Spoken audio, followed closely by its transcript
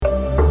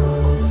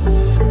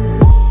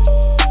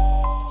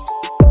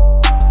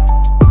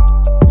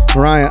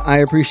Mariya, I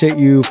appreciate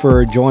you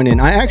for joining.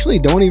 I actually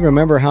don't even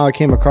remember how I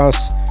came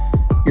across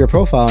your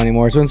profile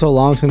anymore. It's been so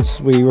long since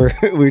we were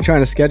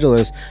trying to schedule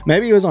this.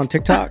 Maybe it was on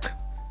TikTok,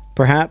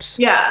 perhaps.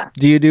 Yeah.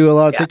 Do you do a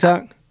lot of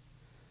TikTok?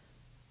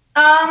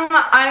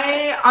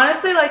 I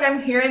honestly, like,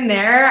 I'm here and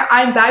there.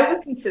 I'm bad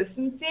with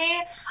consistency.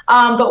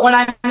 But when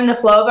I'm in the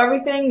flow of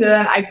everything,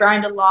 then I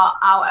grind a lot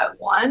out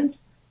at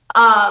once.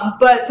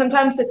 But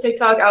sometimes the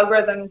TikTok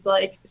algorithm is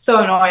like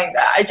so annoying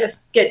that I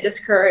just get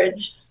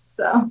discouraged.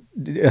 So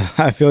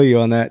I feel you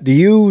on that. Do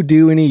you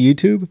do any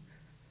YouTube?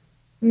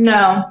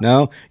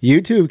 No.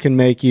 YouTube can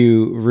make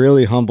you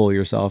really humble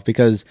yourself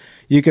because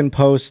you can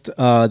post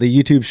the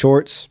YouTube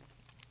shorts,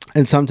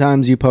 and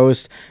sometimes you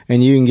post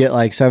and you can get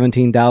like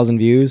 17,000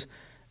 views,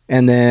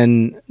 and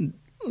then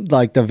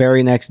like the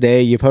very next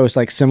day you post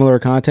like similar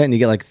content and you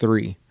get like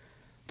 3.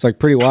 It's like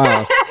pretty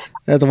wild.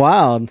 That's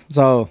wild.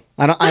 So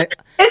go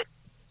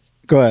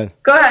ahead.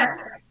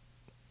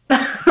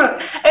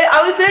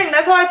 I was saying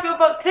that's how I feel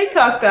about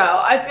TikTok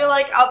though. I feel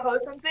like I'll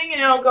post something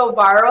and it'll go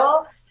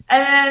viral,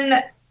 and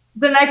then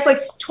the next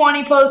like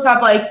 20 posts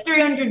have like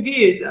 300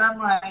 views, and I'm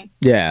like,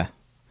 yeah,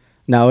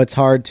 no, it's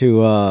hard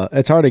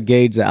to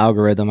gauge the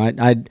algorithm.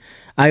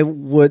 I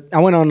went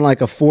on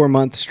like a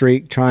 4-month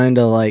streak trying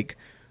to like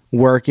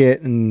work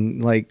it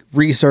and like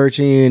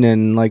researching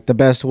and like the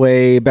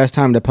best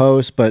time to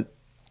post, but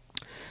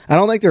I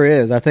don't think there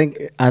is. I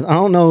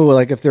don't know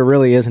like if there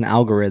really is an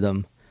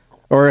algorithm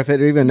or if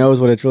it even knows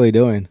what it's really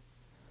doing.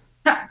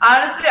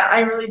 honestly,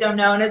 I really don't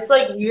know, and it's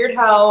like weird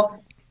how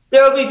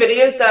there will be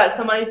videos that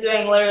somebody's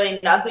doing literally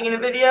nothing in a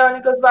video and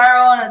it goes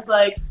viral, and it's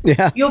like,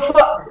 yeah, you'll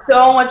put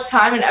so much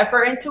time and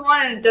effort into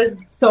one and it does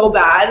so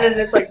bad, and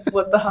it's like,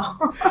 what the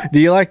hell? Do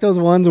you like those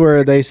ones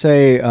where they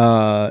say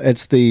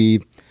it's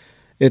the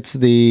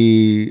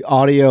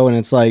audio and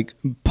it's like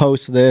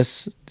post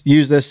this,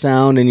 use this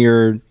sound and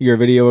your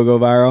video will go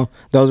viral?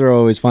 Those are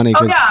always funny.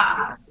 Oh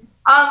yeah.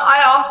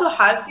 I also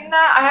have seen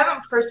that. I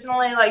haven't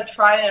personally like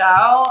tried it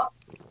out,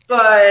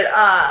 but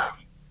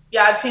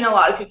yeah, I've seen a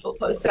lot of people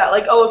post that,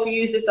 like, oh, if you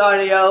use this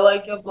audio,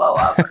 like, you'll blow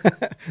up.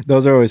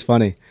 Those are always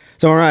funny.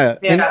 So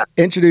Mariya,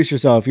 introduce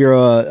yourself. You're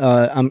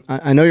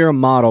I know you're a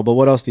model, but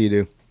what else do you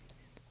do?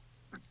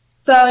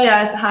 So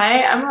yes,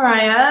 hi, I'm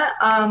Mariya.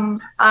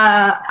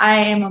 I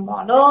am a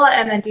model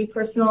and I do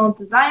personal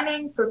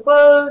designing for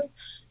clothes.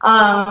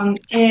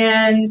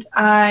 And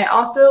I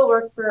also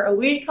work for a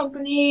weed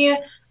company.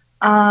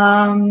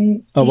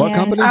 What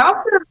company?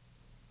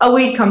 A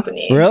weed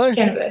company. Really?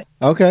 Cannabis.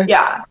 Okay.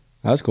 Yeah.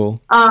 That's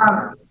cool.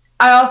 I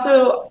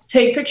also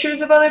take pictures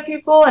of other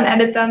people and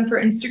edit them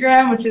for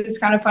Instagram, which is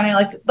kind of funny,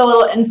 like the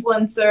little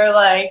influencer,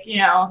 like,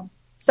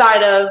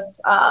 side of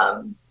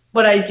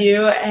what I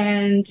do.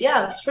 And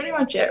yeah, that's pretty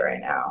much it right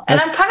now. And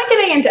I'm kind of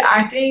getting into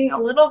acting a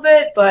little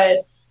bit,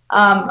 but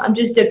I'm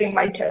just dipping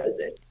my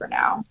toes in for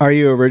now. Are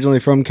you originally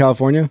from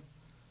California?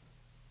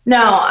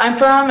 No, I'm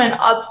from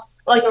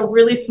a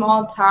really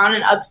small town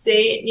in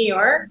upstate New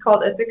York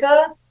called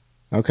Ithaca.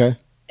 Okay.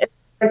 It's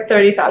like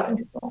 30,000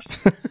 people.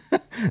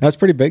 That's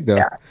pretty big though.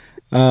 Yeah.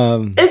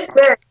 It's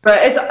big, but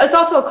it's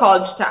also a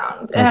college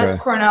town. It has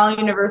Cornell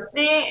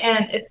University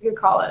and Ithaca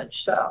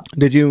College. So,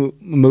 did you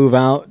move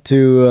out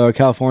to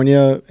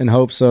California in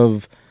hopes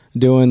of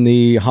doing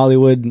the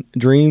Hollywood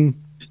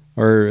dream,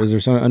 or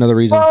is there another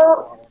reason?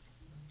 Well,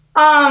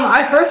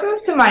 I first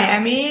moved to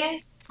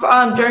Miami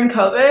during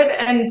COVID,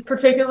 and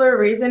particular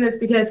reason is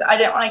because I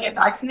didn't want to get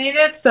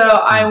vaccinated. So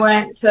I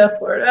went to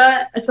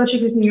Florida, especially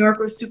because New York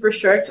was super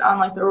strict on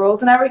like the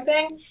rules and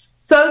everything.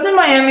 So I was in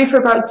Miami for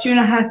about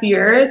 2.5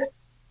 years.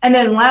 And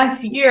then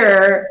last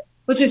year,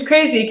 which is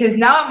crazy because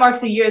now it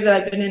marks a year that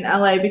I've been in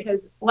LA,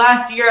 because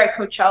last year at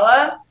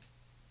Coachella,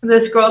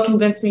 this girl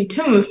convinced me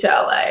to move to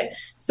LA.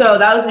 So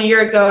that was a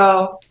year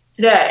ago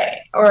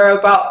today, or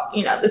about,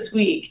 this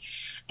week.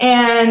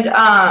 And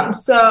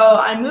so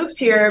I moved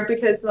here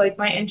because like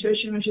my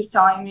intuition was just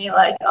telling me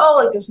like, oh,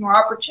 like there's more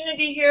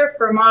opportunity here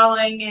for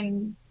modeling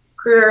and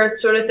career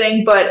sort of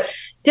thing. But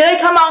did I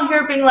come out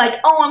here being like,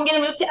 oh, I'm gonna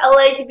move to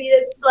LA to be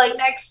the like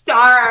next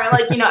star,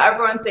 like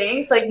everyone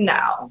thinks? Like,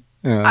 no.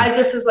 Yeah. I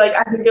just was like,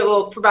 I think it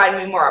will provide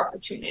me more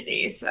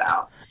opportunity. So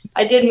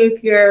I did move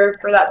here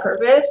for that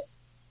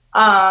purpose.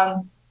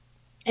 And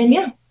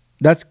yeah.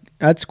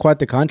 That's quite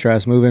the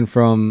contrast, moving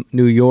from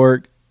New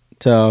York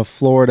to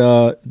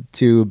Florida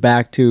to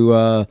back to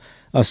a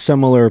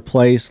similar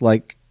place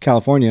like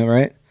California,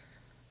 right?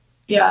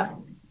 Yeah.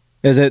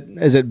 Is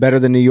it better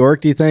than New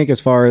York, do you think,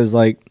 as far as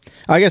like,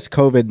 I guess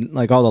COVID,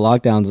 like all the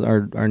lockdowns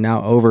are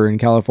now over in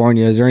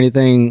California. Is there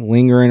anything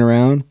lingering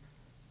around?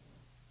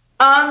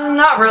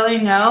 Not really,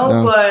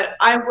 no, but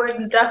I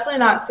would definitely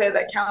not say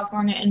that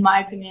California, in my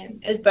opinion,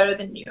 is better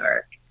than New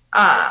York.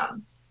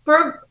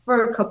 For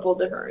a couple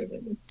different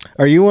reasons.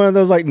 Are you one of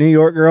those like New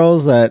York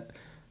girls that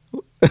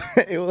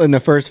in the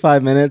first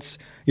 5 minutes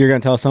you're gonna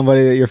tell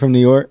somebody that you're from New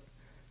York?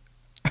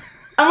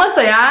 Unless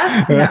they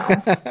ask,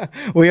 no.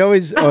 We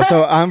always.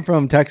 So I'm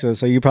from Texas,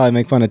 so you probably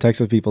make fun of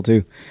Texas people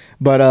too.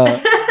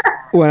 But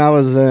when I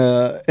was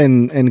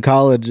in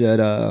college,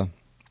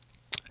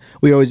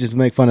 we always just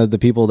make fun of the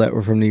people that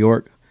were from New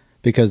York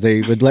because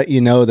they would let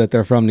you know that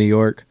they're from New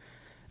York.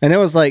 And it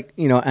was like,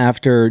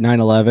 after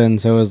 9/11,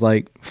 so it was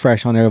like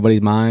fresh on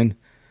everybody's mind.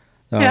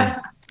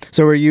 Yeah.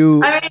 So were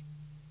you... I mean,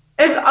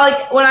 if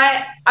like when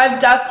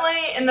I've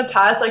definitely in the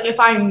past, like if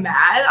I'm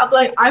mad, I'll be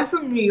like, I'm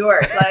from New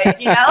York, like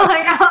I'll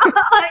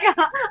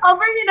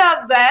bring it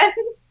up then.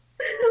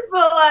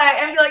 But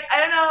like, and be like, I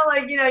don't know,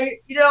 like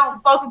you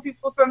don't fuck with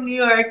people from New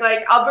York,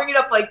 like I'll bring it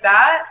up like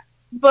that,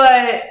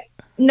 but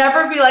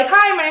never be like,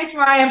 hi, my name's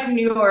Mariya, I'm from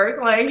New York,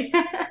 like.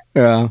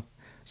 Yeah.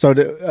 So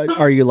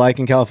are you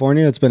liking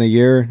California? It's been a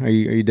year. Are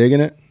you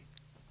digging it?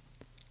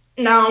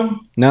 No.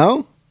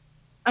 No?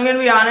 I'm gonna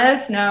be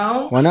honest,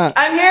 no. Why not?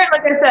 I'm here,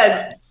 like I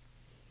said,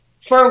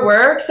 for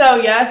work. So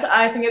yes,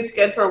 I think it's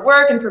good for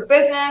work and for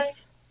business.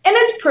 And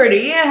it's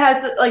pretty. It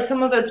has like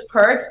some of its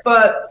perks,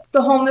 but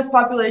the homeless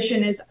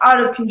population is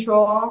out of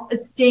control.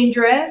 It's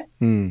dangerous.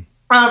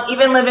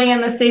 Even living in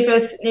the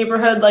safest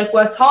neighborhood like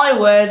West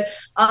Hollywood,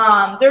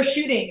 there's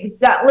shootings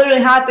that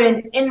literally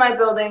happened in my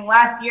building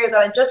last year that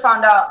I just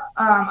found out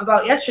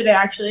about yesterday,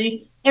 actually.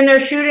 And they're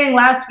shooting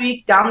last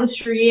week down the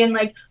street, and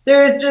like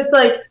there's just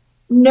like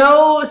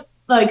no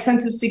like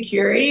sense of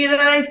security that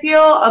I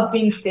feel of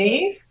being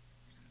safe.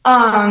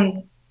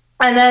 And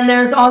then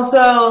there's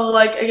also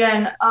like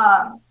again,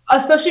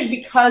 especially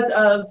because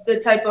of the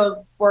type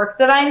of work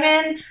that I'm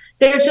in,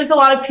 there's just a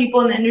lot of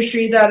people in the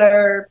industry that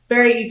are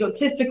very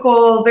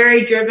egotistical,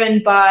 very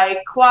driven by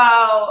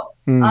clout,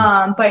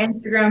 by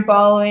Instagram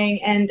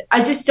following, and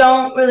I just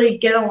don't really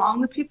get along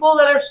with people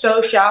that are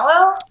so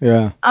shallow.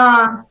 Yeah.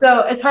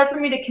 So it's hard for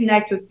me to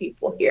connect with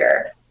people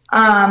here,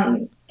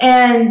 and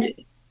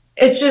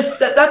it's just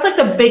that's like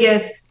the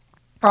biggest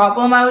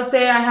problem I would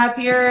say I have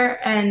here,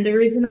 and the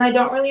reason I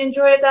don't really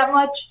enjoy it that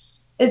much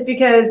is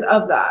because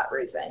of that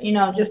reason.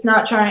 Just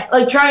not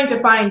trying to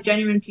find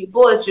genuine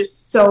people is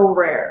just so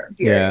rare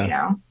here.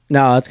 Yeah.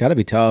 No, it's got to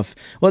be tough.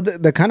 Well,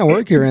 the kind of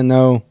work you're in,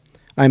 though,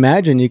 I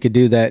imagine you could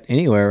do that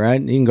anywhere, right?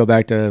 You can go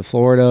back to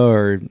Florida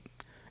or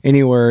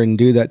anywhere and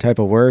do that type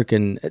of work,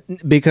 and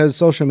because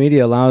social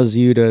media allows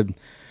you to,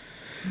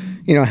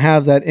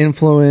 have that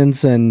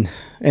influence and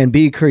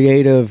be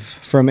creative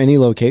from any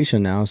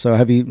location now. So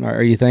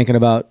are you thinking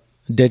about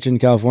ditching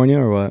California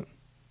or what?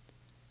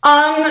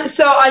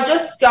 So I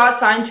just got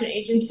signed to an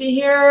agency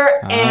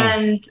here,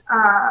 and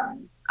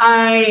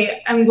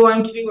I am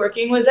going to be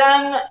working with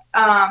them.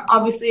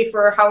 Obviously,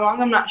 for how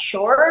long, I'm not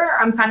sure.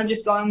 I'm kind of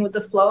just going with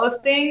the flow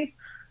of things.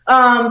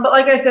 But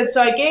like I said,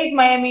 so I gave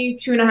Miami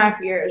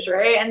 2.5 years,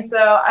 right? And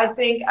so I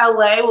think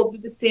LA will be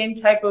the same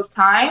type of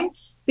time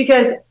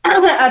because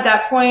at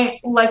that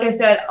point, like I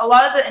said, a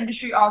lot of the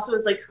industry also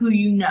is like who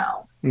you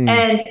know.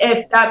 And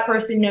if that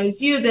person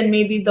knows you, then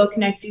maybe they'll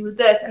connect you with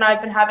this. And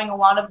I've been having a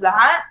lot of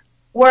that.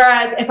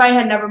 Whereas if I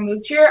had never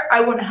moved here,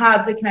 I wouldn't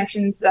have the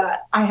connections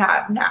that I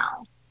have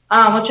now,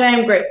 which I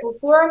am grateful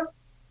for.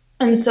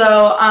 And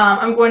so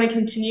I'm going to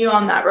continue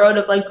on that road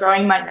of like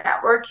growing my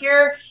network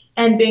here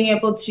and being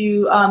able to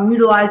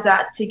utilize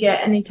that to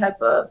get any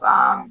type of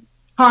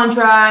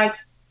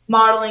contracts,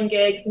 modeling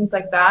gigs, things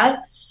like that.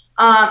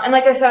 And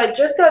like I said, I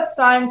just got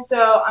signed,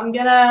 so I'm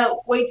going to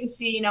wait to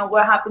see,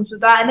 what happens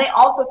with that. And they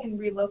also can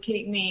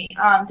relocate me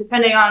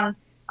depending on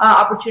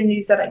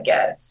opportunities that I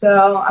get.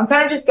 So I'm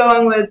kind of just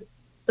going with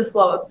the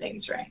flow of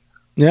things right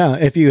now. Yeah.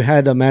 If you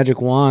had a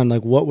magic wand,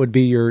 like what would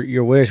be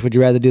your wish? Would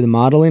you rather do the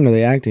modeling or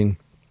the acting?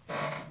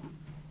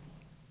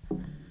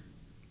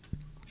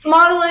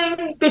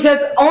 Modeling,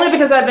 because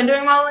I've been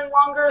doing modeling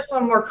longer, so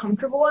I'm more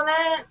comfortable in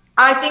it.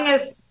 Acting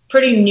is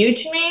pretty new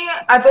to me.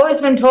 I've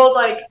always been told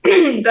like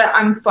that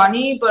I'm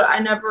funny, but I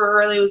never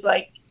really was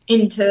like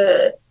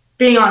into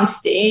being on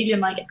stage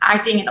and like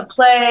acting in a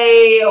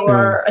play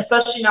or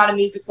especially not a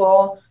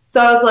musical. So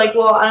I was like,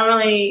 well, I don't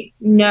really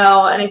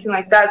know anything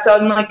like that. So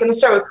I'm like going to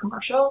start with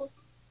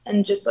commercials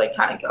and just like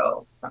kind of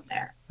go from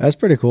there. That's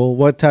pretty cool.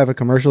 What type of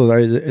commercials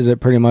is it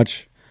pretty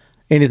much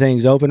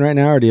anything's open right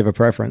now, or do you have a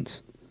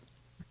preference?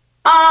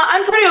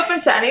 I'm pretty open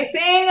to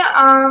anything.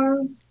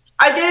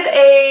 I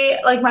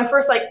did my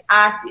first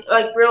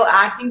real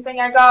acting thing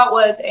I got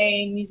was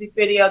a music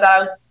video that I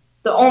was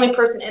the only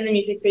person in the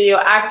music video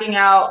acting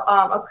out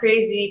a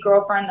crazy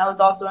girlfriend that was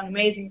also an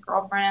amazing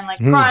girlfriend, like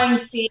crying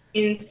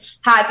scenes,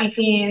 happy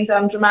scenes,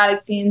 dramatic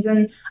scenes,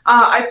 and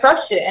I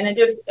crushed it, and it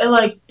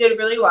did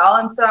really well,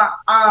 and so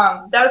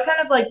that was kind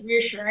of like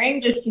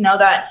reassuring just to know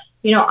that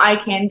I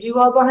can do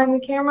well behind the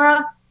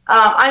camera.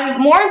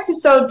 I'm more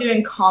into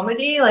doing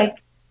comedy, like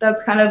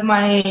that's kind of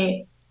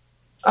my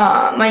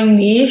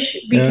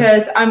niche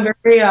because I'm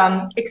very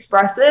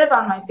expressive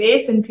on my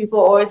face, and people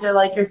always are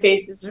like, your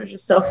faces are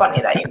just so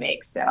funny that you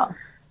make. So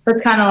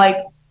that's kind of like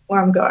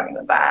where I'm going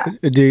with that.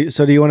 Do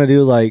you want to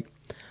do like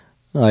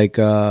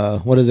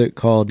what is it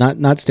called?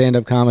 Not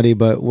stand-up comedy,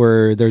 but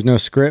where there's no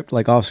script,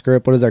 like off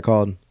script. What is that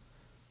called?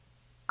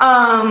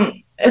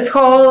 It's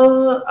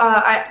called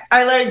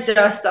I learned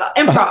just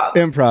improv.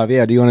 Improv,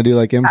 yeah. Do you want to do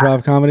like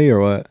improv comedy or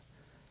what?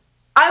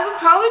 I would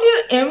probably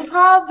do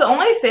improv. The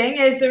only thing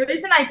is the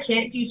reason I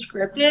can't do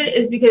scripted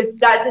is because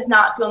that does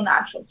not feel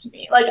natural to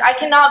me. Like I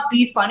cannot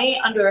be funny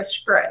under a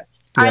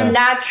script. Yeah. I'm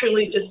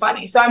naturally just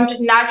funny. So I'm just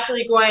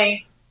naturally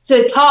going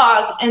to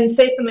talk and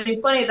say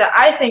something funny that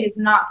I think is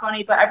not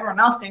funny, but everyone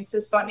else thinks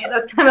is funny.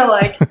 That's kind of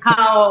like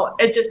how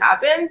it just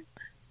happens.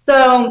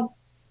 So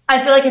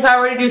I feel like if I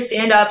were to do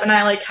stand up and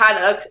I like had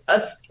a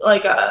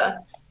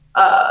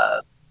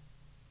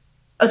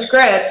a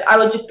script, I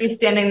would just be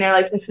standing there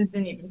like this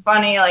isn't even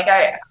funny. Like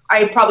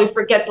I probably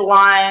forget the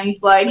lines.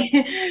 Like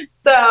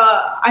so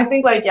I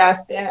think like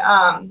yes,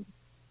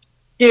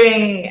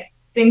 doing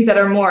things that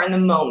are more in the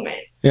moment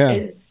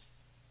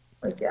is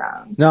like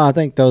yeah. No, I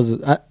think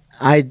those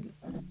I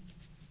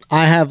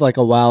have like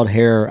a wild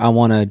hair. I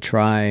want to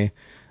try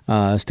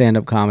stand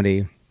up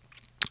comedy.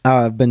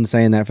 I've been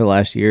saying that for the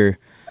last year.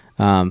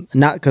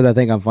 Not because I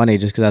think I'm funny,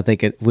 just because I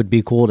think it would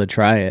be cool to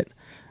try it.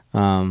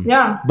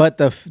 But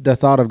the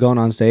thought of going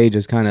on stage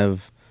is kind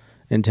of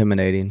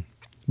intimidating.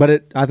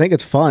 But I think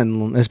it's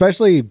fun,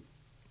 especially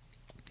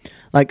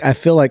like I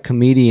feel like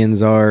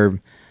comedians are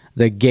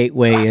the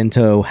gateway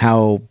into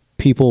how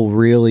people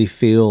really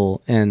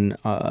feel in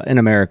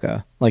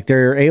America. Like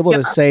they're able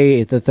to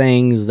say the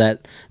things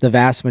that the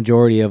vast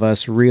majority of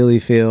us really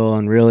feel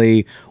and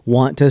really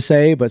want to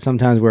say, but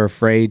sometimes we're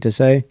afraid to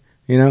say,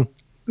 you know?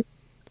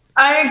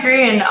 I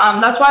agree, and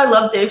that's why I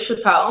love Dave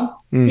Chappelle.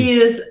 He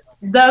is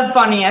the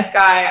funniest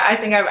guy I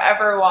think I've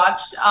ever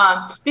watched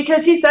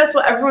because he says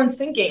what everyone's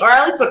thinking, or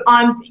at least what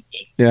I'm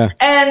thinking. Yeah.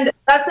 And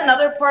that's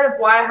another part of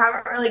why I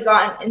haven't really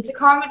gotten into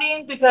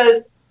comedy,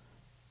 because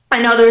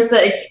I know there's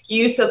the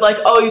excuse of like,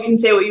 oh, you can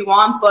say what you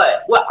want,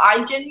 but what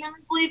I genuinely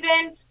believe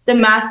in, the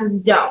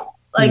masses don't.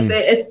 Like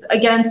it's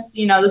against,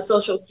 the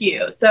social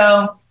cue.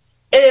 So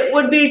it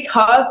would be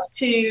tough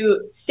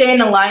to stay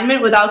in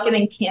alignment without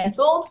getting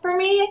canceled for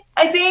me,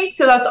 I think.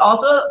 So that's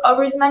also a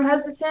reason I'm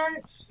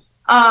hesitant.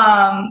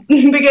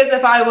 Because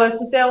if I was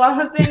to say a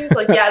lot of things,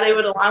 like, yeah, they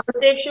would align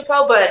with Dave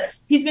Chappelle, but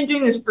he's been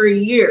doing this for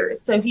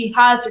years. So he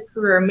has a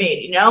career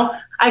made,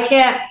 I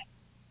can't,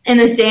 in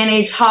this day and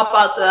age, hop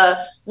out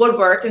the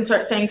woodwork and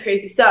start saying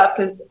crazy stuff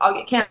because I'll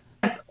get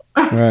canceled.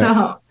 Right.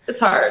 So it's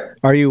hard.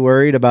 Are you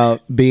worried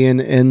about being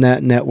in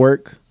that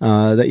network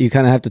that you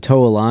kind of have to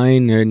toe a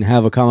line and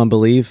have a common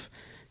belief?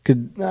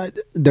 Because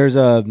there's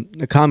a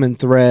common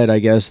thread, I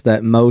guess,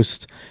 that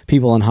most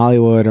people in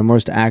Hollywood or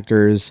most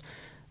actors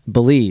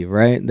believe,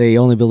 right? They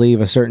only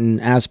believe a certain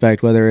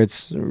aspect, whether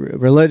it's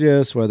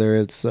religious, whether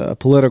it's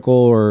political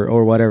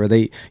or whatever.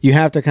 You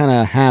have to kind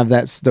of have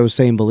those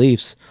same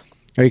beliefs.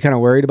 Are you kind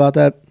of worried about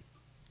that?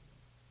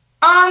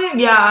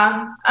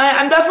 Yeah,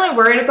 I'm definitely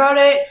worried about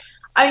it.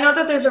 I know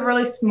that there's a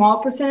really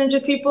small percentage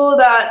of people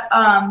that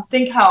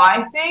think how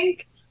I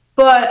think,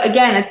 but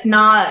again, it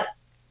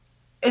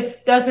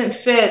doesn't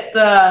fit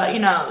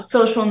the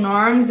social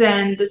norms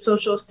and the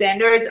social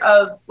standards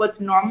of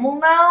what's normal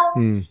now.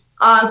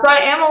 So I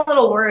am a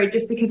little worried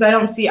just because I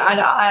don't see eye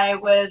to eye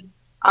with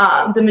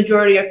the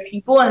majority of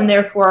people, and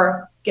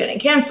therefore getting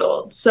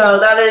canceled. So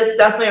that is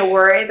definitely a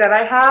worry that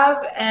I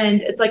have.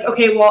 And it's like,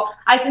 okay, well,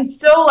 I can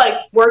still like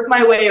work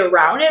my way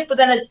around it, but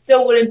then it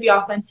still wouldn't be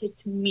authentic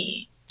to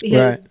me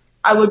because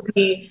I would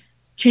be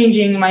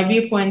changing my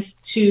viewpoints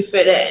to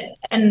fit in.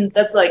 And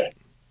that's like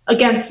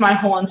against my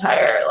whole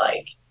entire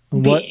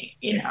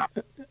being,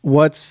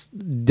 What's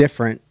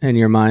different in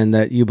your mind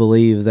that you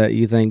believe that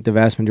you think the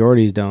vast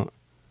majorities don't?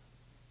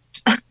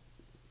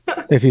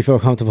 If you feel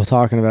comfortable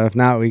talking about it. If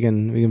not, we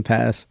can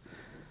pass.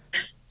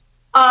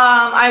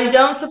 I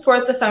don't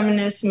support the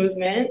feminist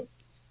movement.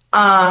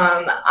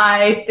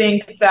 I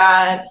think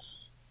that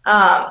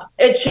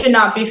it should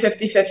not be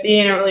 50-50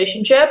 in a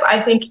relationship. I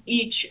think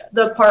each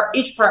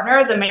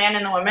partner, the man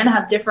and the woman,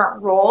 have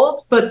different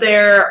roles, but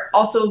they're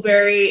also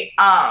very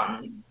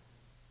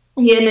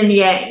yin and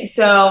yang.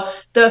 So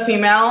the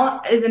female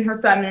is in her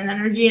feminine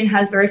energy and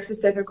has very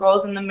specific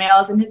roles, and the male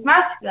is in his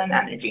masculine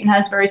energy and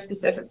has very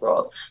specific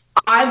roles.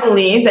 I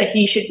believe that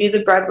he should be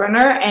the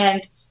breadwinner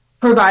and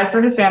provide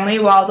for his family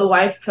while the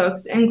wife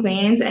cooks and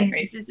cleans and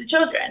raises the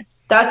children.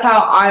 That's how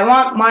I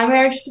want my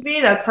marriage to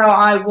be. That's how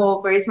I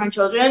will raise my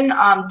children,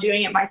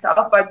 doing it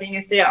myself by being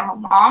a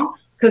stay-at-home mom,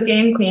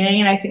 cooking,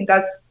 cleaning, and I think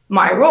that's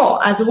my role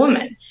as a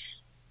woman.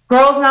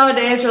 Girls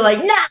nowadays are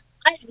like, nah,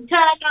 I don't cook,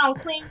 I don't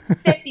clean,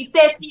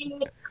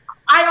 50-50,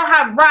 I don't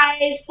have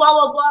rights, blah,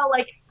 blah, blah.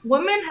 Like,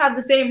 women have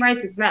the same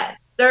rights as men.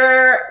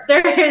 There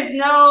is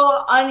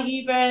no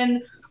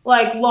uneven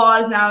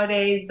laws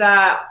nowadays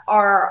that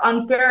are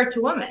unfair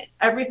to women.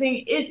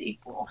 Everything is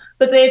equal.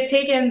 But they've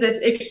taken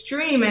this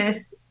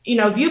extremist,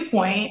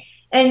 viewpoint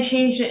and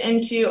changed it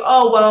into,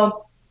 oh,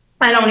 well,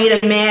 I don't need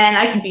a man,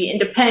 I can be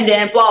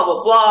independent, blah,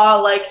 blah,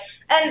 blah.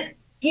 And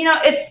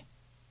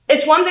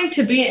it's one thing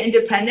to be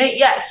independent.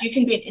 Yes, you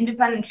can be an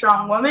independent,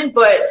 strong woman,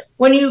 but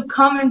when you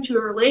come into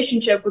a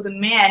relationship with a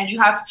man, you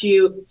have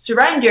to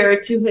surrender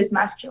to his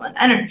masculine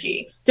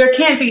energy. There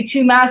can't be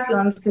two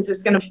masculines because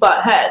it's going to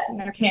butt heads, and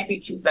there can't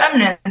be two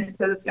feminines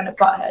because it's going to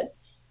butt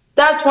heads.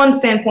 That's one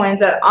standpoint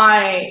that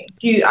I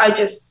do.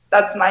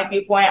 That's my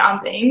viewpoint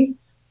on things.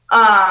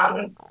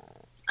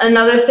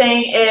 Another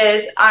thing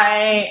is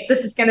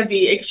this is going to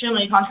be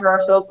extremely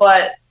controversial,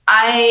 but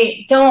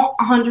I don't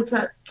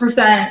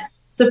 100%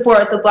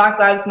 support the Black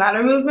Lives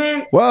Matter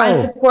movement. Whoa. I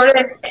support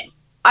it.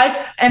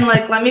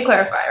 Let me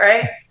clarify,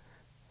 right?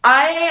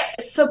 I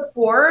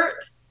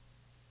support,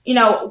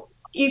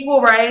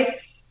 equal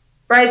rights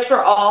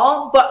for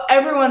all, but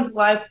everyone's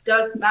life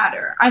does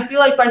matter. I feel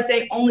like by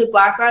saying only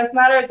Black Lives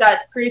Matter,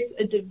 that creates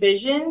a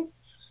division,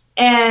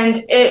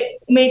 and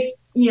it makes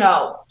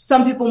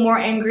some people more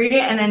angry,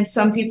 and then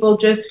some people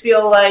just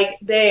feel like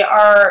they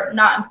are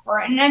not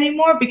important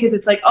anymore because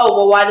it's like, oh,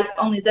 well, why does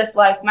only this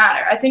life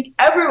matter? I think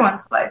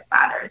everyone's life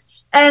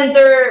matters, and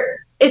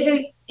there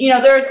isn't,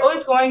 there's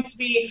always going to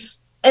be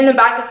in the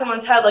back of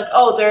someone's head like,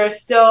 oh, there are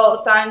still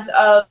signs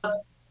of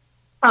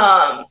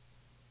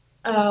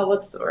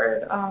what's the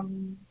word,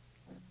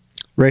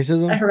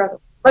 racism. I forgot,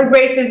 like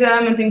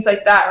racism and things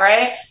like that,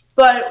 right?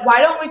 But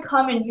why don't we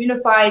come and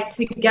unify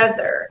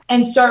together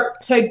and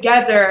start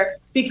together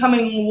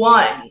becoming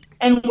one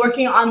and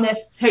working on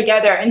this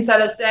together instead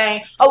of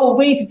saying, oh, well,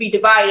 we need to be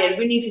divided.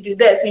 We need to do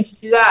this. We need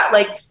to do that.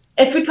 Like,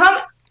 if we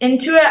come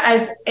into it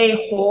as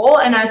a whole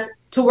and as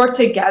to work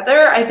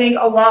together, I think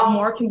a lot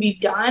more can be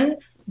done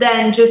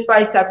than just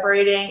by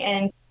separating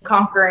and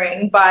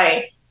conquering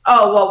by,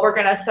 oh, well, we're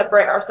going to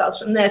separate ourselves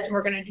from this and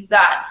we're going to do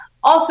that.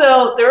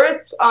 Also, there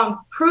is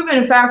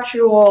proven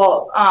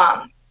factual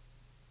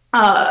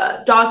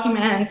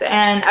documents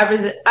and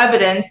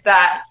evidence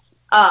that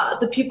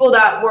the people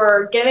that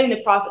were getting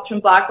the profits from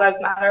Black Lives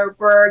Matter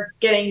were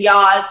getting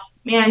yachts,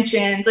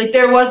 mansions. Like,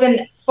 there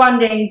wasn't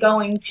funding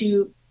going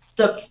to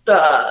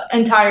the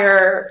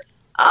entire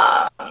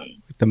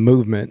the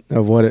movement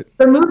of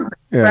the movement,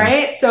 yeah.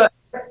 Right? So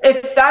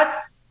if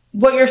that's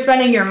what you're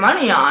spending your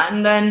money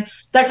on, then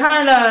that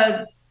kind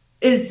of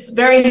is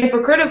very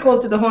hypocritical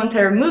to the whole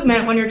entire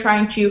movement when you're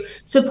trying to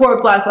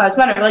support Black Lives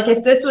Matter. Like,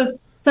 if this was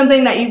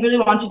something that you really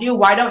want to do,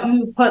 why don't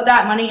you put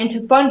that money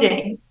into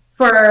funding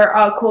for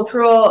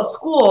cultural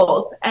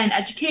schools and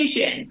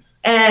education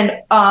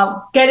and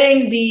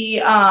getting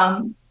the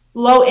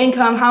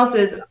low-income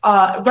houses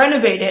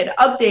renovated,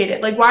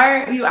 updated? Like, why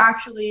aren't you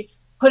actually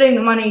putting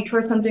the money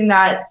towards something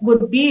that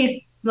would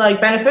be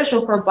like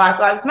beneficial for Black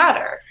Lives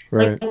Matter?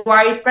 Right. Like,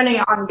 why are you spending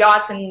it on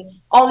yachts and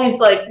all these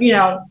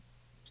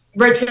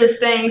richest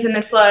things? And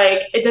it's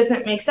like, it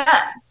doesn't make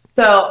sense.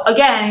 So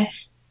again,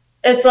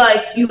 it's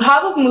like, you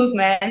have a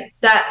movement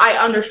that I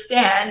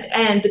understand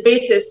and the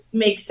basis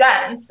makes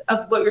sense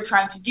of what you're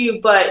trying to do,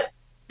 but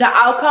the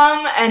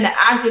outcome and the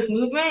active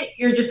movement,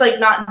 you're just like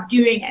not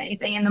doing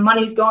anything and the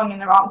money's going in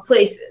the wrong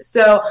places.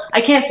 So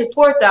I can't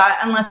support that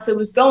unless it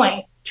was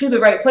going to the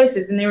right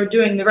places and they were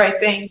doing the right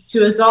things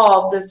to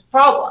resolve this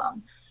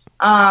problem.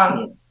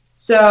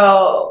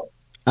 So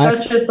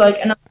that's just like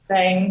another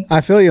thing.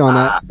 I feel you on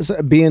that.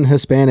 So being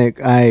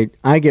Hispanic, I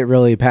get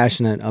really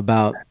passionate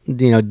about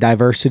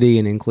diversity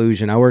and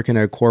inclusion. I work in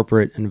a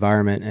corporate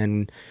environment,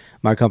 and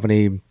my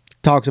company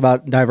talks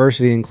about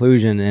diversity and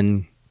inclusion.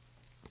 And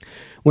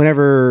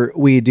whenever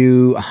we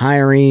do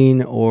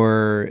hiring,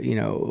 or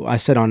I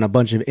sit on a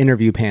bunch of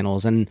interview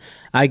panels, and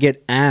I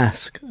get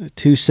asked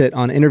to sit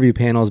on interview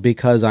panels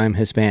because I'm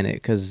Hispanic,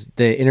 because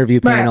the interview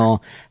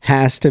panel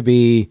has to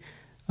be.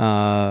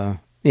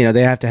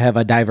 They have to have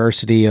a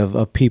diversity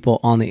of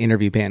people on the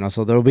interview panel.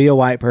 So there'll be a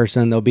white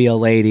person, there'll be a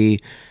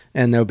lady,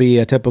 and there'll be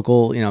a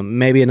typical,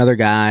 maybe another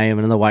guy,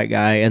 another white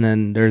guy, and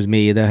then there's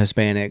me, the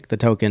Hispanic, the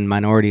token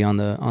minority on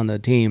the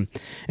team.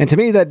 And to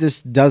me, that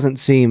just doesn't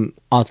seem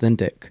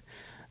authentic.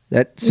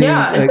 That seems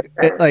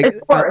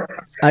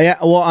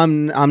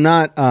I'm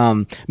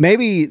not.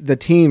 Maybe the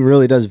team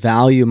really does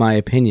value my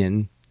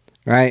opinion,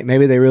 right?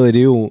 Maybe they really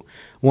do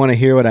want to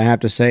hear what I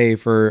have to say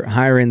for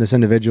hiring this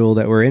individual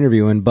that we're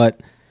interviewing, but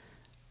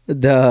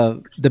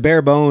the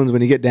bare bones,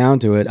 when you get down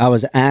to it, I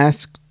was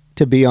asked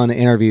to be on an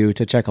interview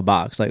to check a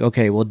box. Like,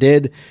 okay, well,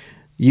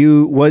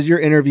 was your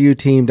interview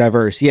team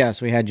diverse?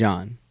 Yes, we had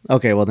John.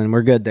 Okay, well, then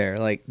we're good there.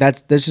 Like,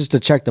 that's just a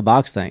check the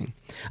box thing.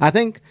 I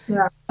think,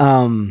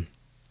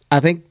 I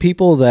think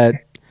people that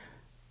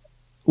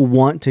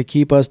want to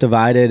keep us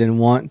divided and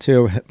want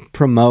to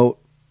promote,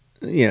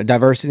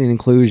 diversity and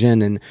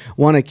inclusion, and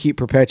want to keep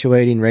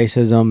perpetuating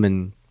racism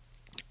and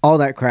all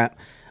that crap,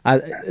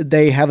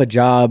 they have a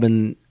job,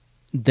 and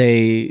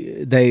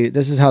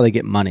this is how they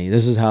get money.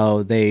 This is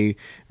how they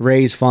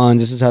raise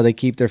funds. This is how they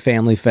keep their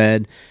family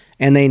fed,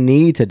 and they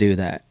need to do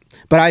that.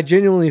 But I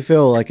genuinely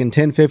feel like in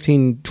 10,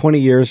 15, 20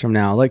 years from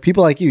now, like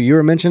people like you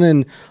were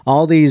mentioning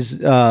all these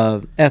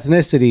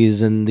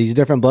ethnicities and these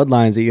different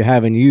bloodlines that you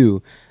have in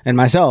you and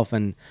myself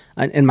and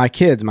my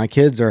kids. My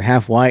kids are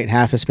half white,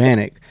 half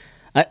Hispanic.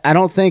 I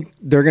don't think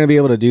they're going to be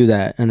able to do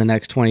that in the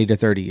next 20 to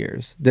 30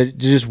 years. They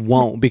just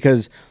won't,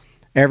 because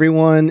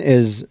everyone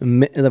is,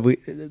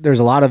 there's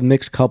a lot of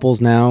mixed couples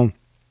now.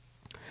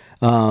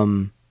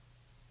 And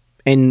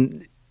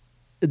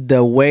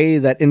the way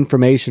that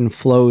information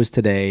flows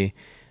today,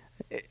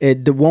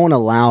 it won't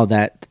allow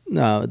that,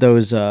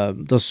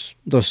 those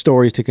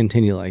stories to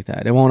continue like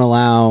that. It won't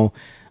allow,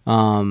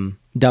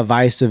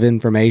 divisive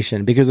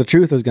information, because the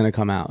truth is going to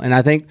come out. And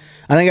I think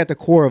at the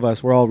core of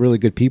us, we're all really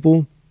good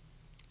people.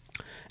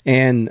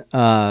 And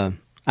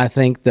I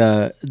think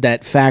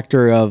that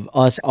factor of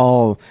us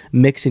all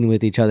mixing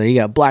with each other, you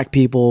got black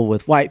people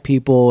with white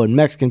people and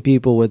Mexican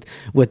people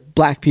with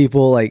black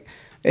people, like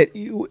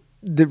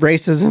the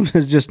racism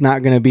is just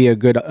not going to be a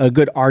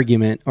good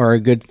argument or a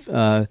good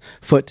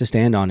foot to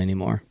stand on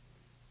anymore.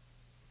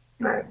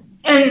 Right.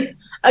 And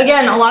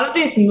again, a lot of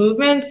these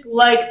movements,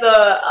 like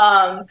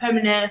the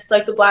feminists,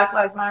 like the Black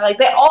Lives Matter, like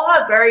they all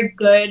have very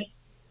good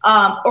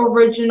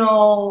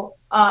original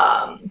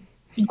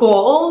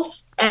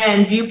goals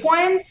and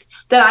viewpoints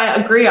that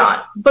I agree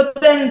on. But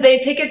then they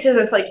take it to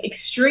this like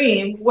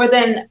extreme where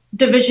then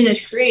division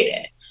is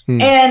created.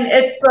 And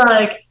it's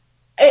like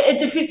it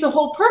defeats the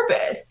whole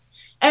purpose.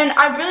 And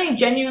I really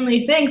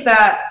genuinely think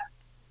that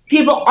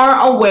people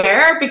aren't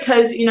aware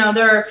because, you know,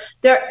 they're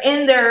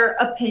in their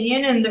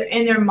opinion and they're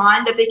in their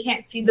mind that they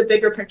can't see the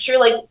bigger picture.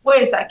 Like,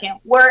 wait a second,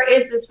 where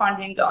is this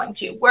funding going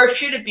to? Where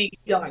should it be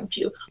going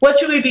to? What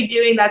should we be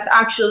doing that's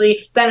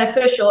actually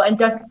beneficial and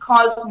doesn't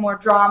cause more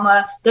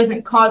drama,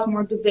 doesn't cause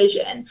more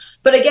division?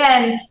 But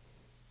again,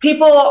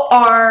 people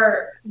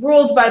are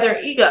ruled by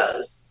their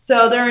egos.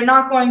 So they're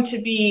not going to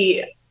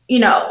be, you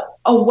know,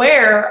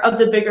 aware of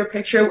the bigger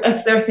picture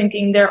if they're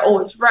thinking they're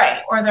always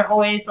right or they're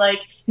always like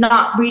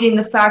not reading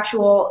the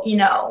factual, you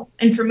know,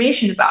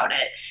 information about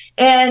it.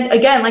 And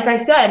again, like I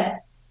said,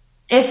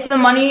 if the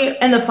money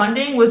and the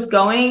funding was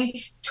going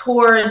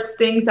towards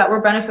things that were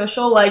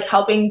beneficial, like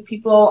helping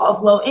people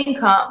of low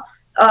income,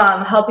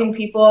 helping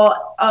people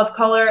of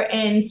color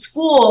in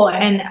school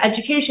and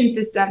education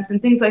systems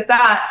and things like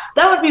that,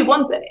 that would be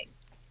one thing.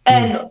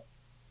 And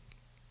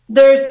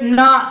there's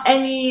not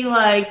any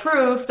like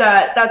proof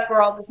that that's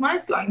where all this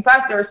money's going. In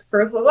fact, there's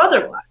proof of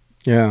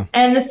otherwise. Yeah.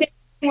 And the same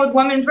thing with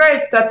women's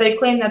rights that they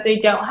claim that they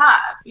don't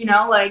have, you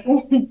know, like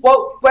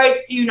what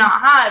rights do you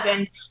not have?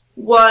 And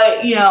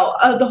what, you know,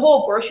 the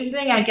whole abortion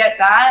thing, I get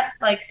that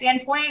like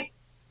standpoint.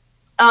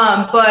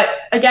 But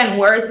again,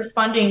 where is this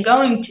funding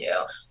going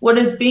to? What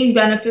is being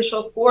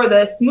beneficial for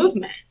this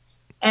movement?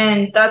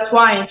 And that's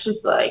why it's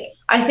just like,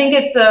 I think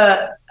it's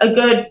a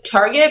good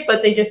target,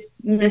 but they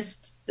just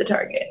missed the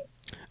target.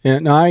 Yeah,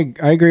 no, I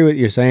agree with what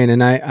you're saying.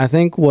 And I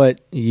think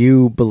what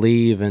you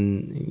believe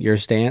and your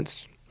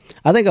stance,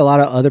 I think a lot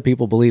of other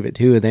people believe it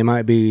too. They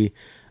might be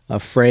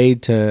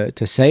afraid to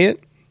say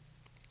it.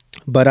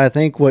 But I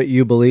think what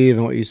you believe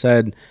and what you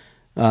said,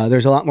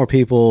 there's a lot more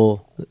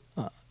people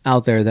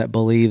out there that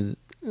believe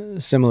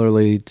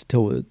similarly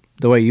to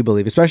the way you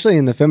believe, especially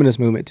in the feminist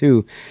movement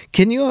too.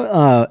 Can you,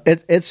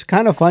 it's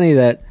kind of funny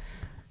that,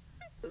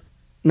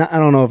 I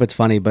don't know if it's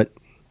funny, but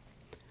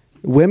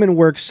women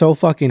work so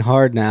fucking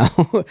hard now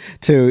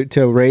to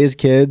raise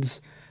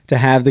kids, to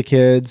have the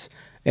kids,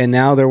 and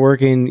now they're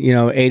working, you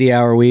know,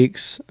 80-hour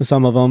weeks,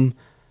 some of them,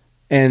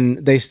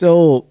 and they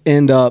still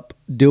end up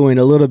doing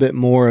a little bit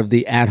more of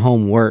the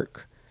at-home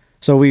work.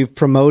 So we've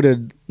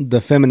promoted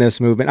the feminist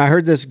movement. I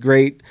heard this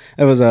great,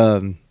 it was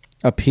a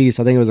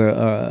piece, I think it was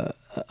a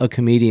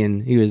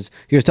comedian. He was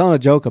telling a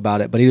joke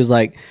about it, but he was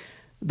like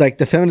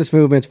the feminist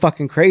movement's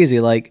fucking crazy.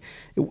 Like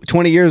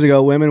 20 years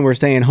ago, women were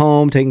staying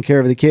home, taking care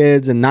of the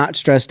kids and not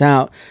stressed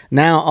out.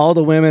 Now all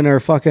the women are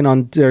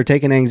they're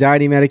taking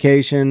anxiety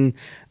medication.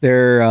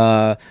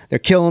 They're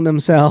killing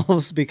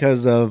themselves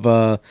because of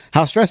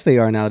how stressed they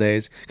are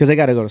nowadays. Because they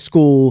got to go to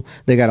school,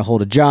 they got to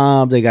hold a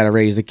job, they got to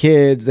raise the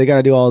kids, they got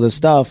to do all this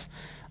stuff.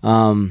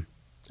 And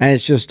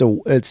it's just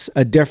it's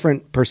a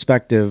different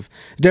perspective,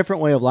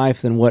 different way of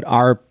life than what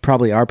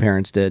probably our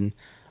parents did.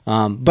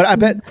 But I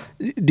bet,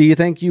 do you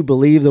think you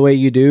believe the way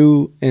you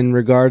do in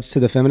regards to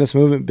the feminist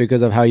movement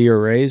because of how you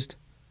were raised?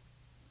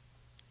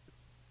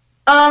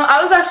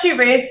 I was actually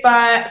raised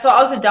I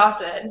was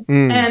adopted,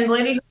 and the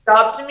lady who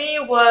adopted me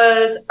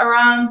was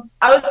around,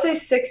 I would say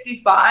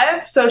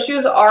 65. So she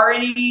was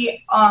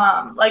already,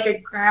 like a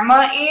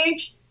grandma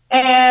age,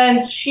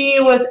 and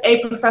she was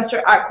a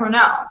professor at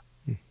Cornell,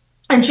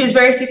 and she was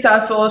very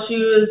successful. She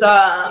was,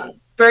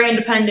 very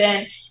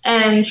independent,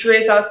 and she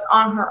raised us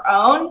on her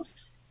own.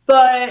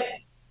 But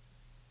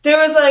there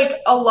was like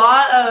a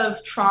lot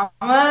of trauma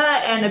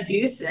and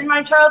abuse in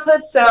my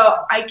childhood,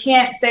 so I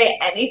can't say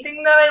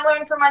anything that I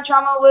learned from my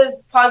trauma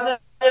was positive,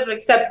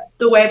 except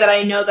the way that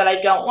I know that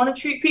I don't want to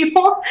treat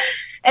people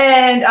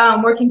and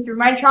working through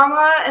my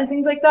trauma and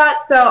things like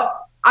that. So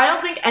I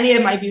don't think any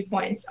of my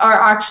viewpoints are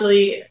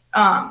actually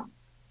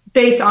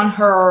based on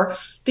her,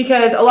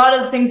 because a lot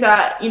of the things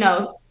that, you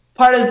know,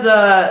 part of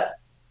the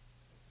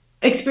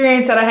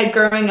experience that I had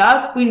growing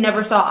up, we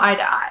never saw eye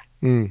to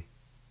eye.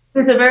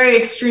 It's a very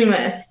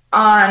extremist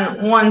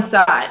on one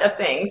side of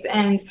things,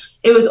 and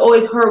it was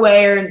always her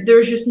way, or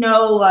there's just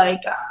no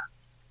like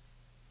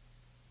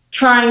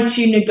trying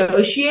to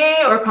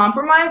negotiate or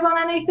compromise on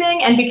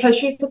anything. And because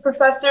she's a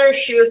professor,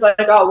 she was like,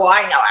 oh, well,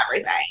 I know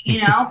everything,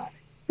 you know?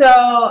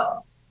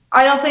 So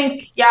I don't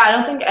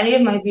think any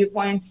of my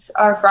viewpoints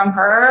are from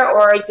her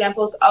or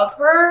examples of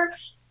her.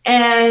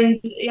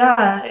 And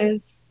yeah, it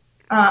was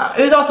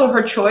also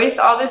her choice,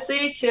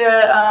 obviously,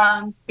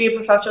 to be a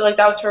professor. Like,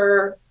 that was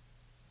her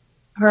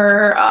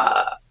her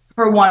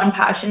one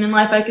passion in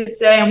life, I could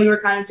say, and we were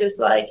kind of just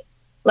like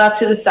left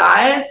to the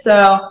side.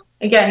 So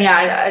again,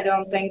 yeah, I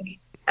don't think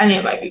any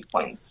of my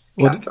viewpoints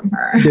come from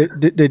her.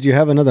 Did you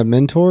have another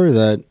mentor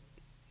that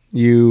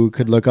you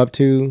could look up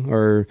to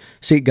or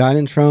seek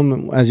guidance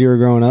from as you were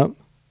growing up?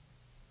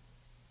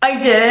 I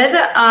did.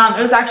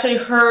 It was actually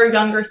her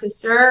younger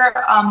sister,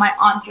 my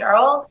Aunt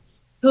Gerald,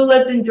 who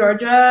lived in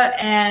Georgia,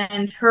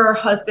 and her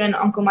husband,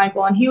 Uncle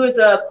Michael, and he was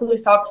a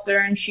police officer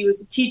and she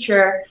was a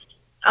teacher.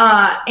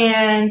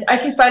 And I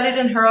confided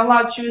in her a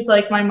lot. She was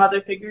like my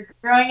mother figure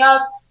growing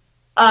up.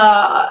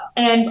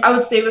 And I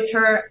would stay with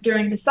her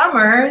during the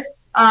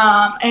summers.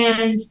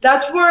 And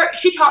that's where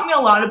she taught me a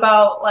lot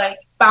about like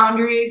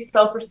boundaries,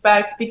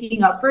 self-respect,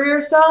 speaking up for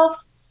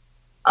yourself.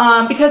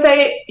 Because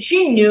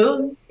she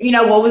knew,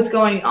 what was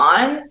going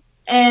on.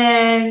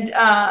 And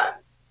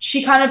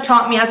she kind of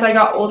taught me as I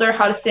got older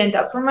how to stand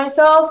up for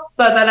myself,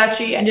 but that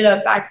actually ended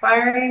up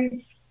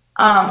backfiring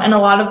in a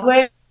lot of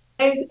ways.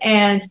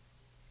 And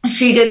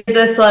she did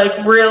this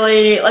like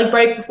really, like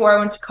right before I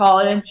went to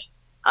college.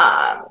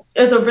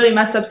 It was a really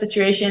messed up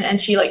situation,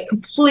 and she like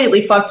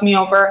completely fucked me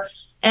over.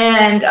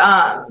 And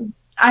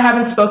I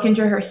haven't spoken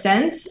to her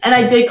since, and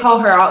I did call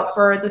her out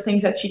for the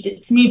things that she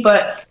did to me,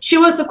 but she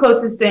was the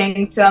closest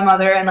thing to a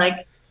mother and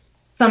like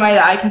somebody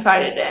that I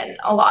confided in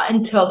a lot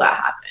until that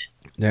happened.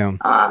 Yeah.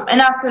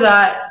 And after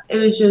that, it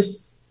was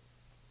just,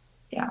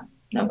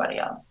 nobody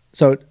else.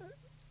 So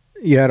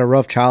you had a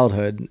rough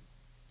childhood.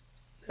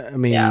 I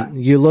mean,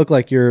 you look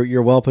like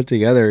you're well put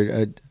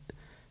together.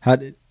 How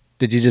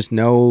did you just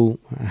know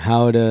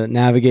how to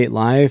navigate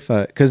life?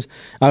 Because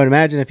I would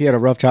imagine if you had a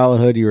rough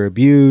childhood, you were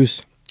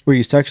abused. Were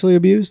you sexually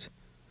abused?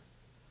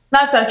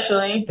 Not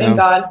sexually, thank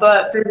God,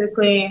 but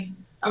physically,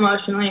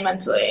 emotionally,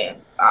 mentally,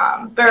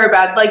 very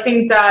bad. Like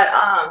things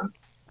that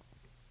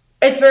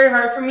it's very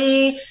hard for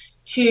me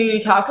to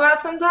talk about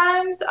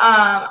sometimes.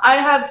 I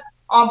have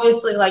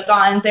obviously like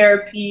gotten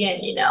therapy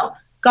and,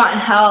 gotten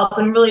help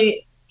and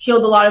really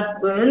healed a lot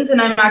of wounds.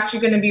 And I'm actually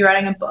going to be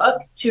writing a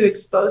book to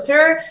expose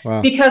her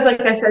because,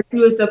 like I said, she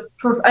was a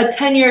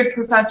tenured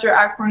professor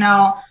at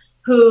Cornell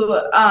who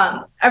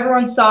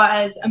everyone saw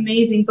as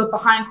amazing, but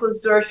behind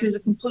closed doors, she was a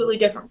completely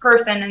different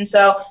person. And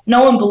so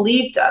no one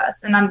believed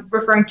us. And I'm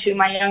referring to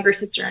my younger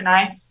sister and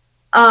I.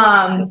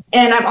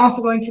 And I'm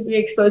also going to be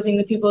exposing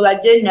the people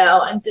that did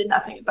know and did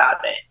nothing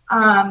about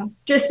it.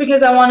 Just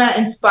because I want to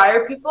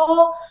inspire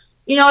people,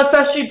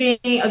 especially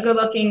being a good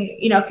looking,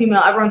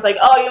 female. Everyone's like,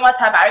 oh, you must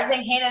have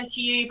everything handed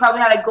to you. You probably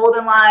had a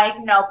golden life,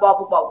 blah,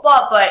 blah, blah,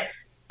 blah. But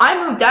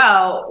I moved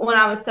out when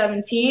I was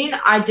 17.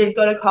 I did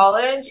go to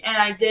college and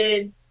I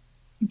did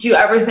do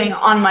everything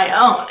on my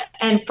own.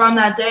 And from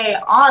that day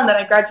on that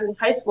I graduated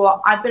high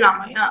school, I've been on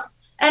my own.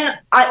 And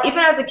even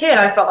as a kid,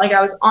 I felt like I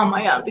was on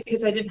my own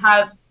because I didn't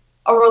have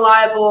a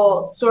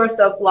reliable source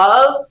of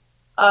love,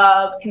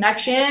 of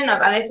connection,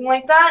 of anything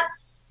like that.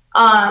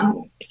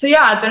 So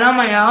yeah, I've been on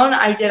my own.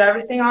 I did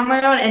everything on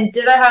my own. And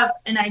did I have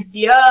an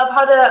idea of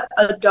how to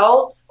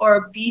adult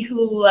or be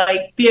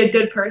a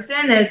good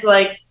person? It's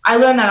like, I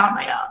learned that on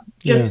my own,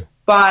 just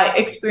by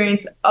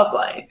experience of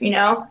life,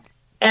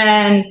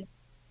 And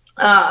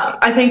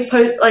I think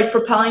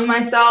propelling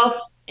myself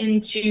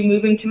into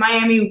moving to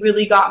Miami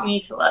really got me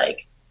to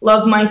like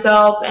love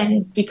myself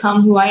and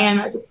become who I am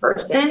as a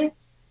person.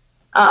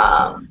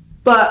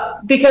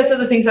 But because of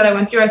the things that I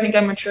went through, I think I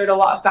matured a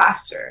lot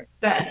faster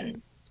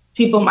than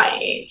people my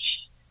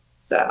age.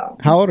 So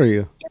how old are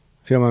you,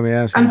 if you don't mind me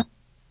asking?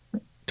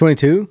 I'm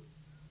 22.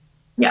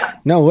 Yeah.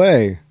 No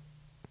way.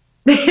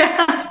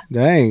 Yeah.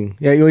 Dang.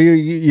 Yeah.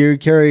 You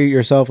carry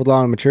yourself with a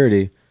lot of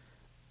maturity.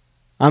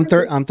 I'm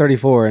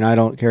 34 and I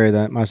don't carry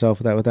that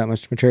myself with that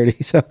much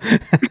maturity. So,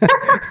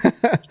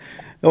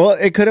 well,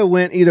 it could have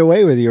went either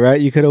way with you, right?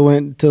 You could have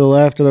went to the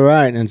left or the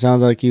right, and it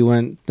sounds like you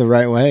went the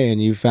right way,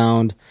 and you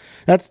found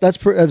that's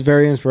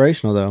very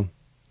inspirational, though.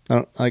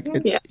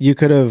 You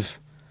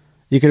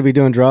could be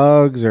doing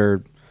drugs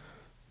or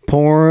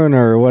porn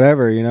or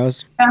whatever, Yeah.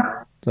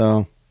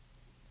 So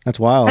that's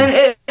wild.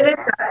 And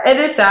it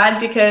is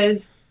sad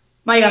because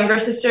my younger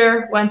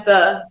sister went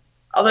the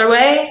other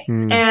way,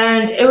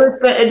 and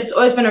it's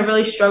always been a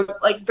really struggle,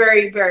 like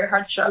very, very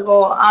hard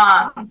struggle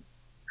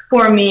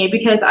for me,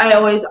 because I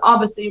always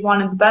obviously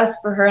wanted the best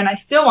for her, and I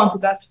still want the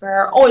best for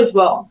her, always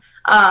will,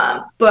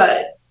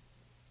 but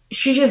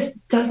she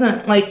just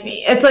doesn't like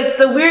me. It's like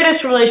the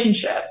weirdest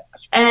relationship,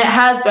 and it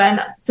has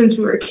been since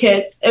we were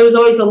kids. It was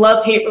always a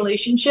love-hate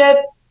relationship,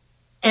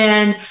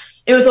 and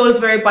it was always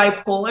very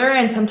bipolar,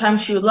 and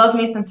sometimes she would love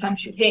me,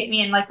 sometimes she would hate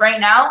me, and like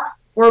right now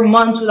we're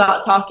months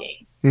without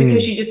talking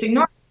because she just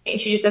ignores me.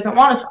 She just doesn't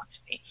want to talk to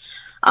me.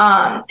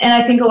 And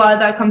I think a lot of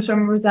that comes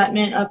from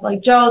resentment of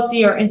like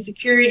jealousy or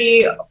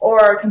insecurity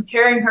or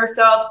comparing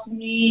herself to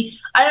me.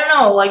 I don't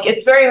know, like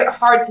it's very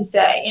hard to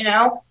say,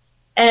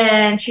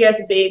 and she has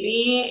a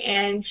baby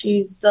and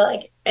she's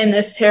like in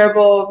this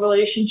terrible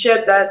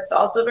relationship that's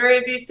also very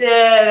abusive,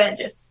 and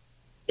just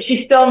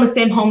she's still in the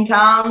same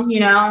hometown,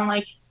 and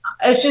like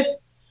it's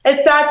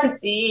sad to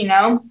see,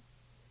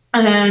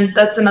 and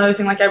that's another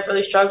thing like I've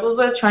really struggled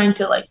with, trying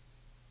to like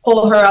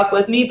pull her up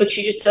with me, but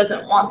she just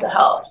doesn't want the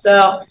help.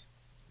 So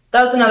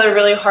that was another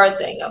really hard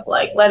thing of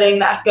like letting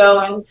that go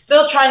and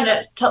still trying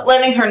to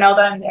letting her know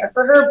that I'm there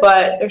for her,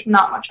 but there's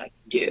not much I can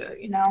do,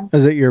 you know?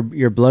 Is it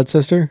your blood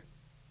sister?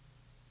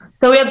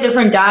 So we have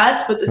different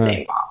dads, but the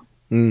same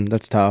mom.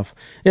 That's tough.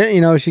 Yeah,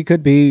 you know, she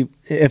could be,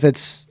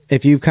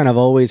 if you've kind of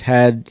always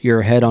had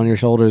your head on your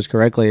shoulders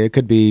correctly, it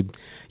could be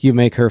you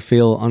make her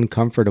feel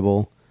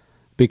uncomfortable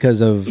because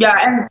of,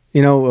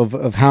 you know,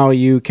 of how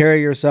you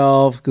carry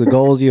yourself, the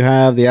goals you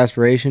have, the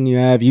aspiration you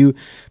have.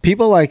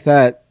 People like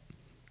that.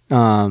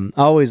 Do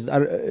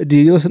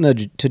you listen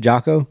to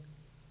Jocko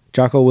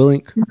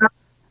Willink? No.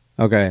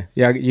 Okay.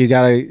 Yeah. You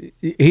gotta,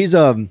 he's,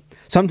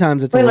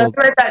 sometimes it's let's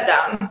write that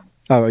down.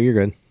 Oh, you're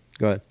good.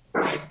 Go ahead.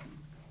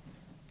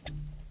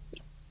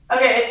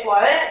 Okay. It's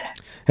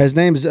what? His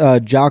name's,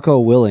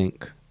 Jocko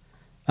Willink.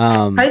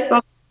 How do you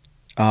spell?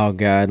 Oh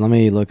God. Let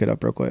me look it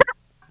up real quick.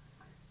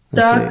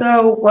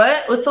 Jocko,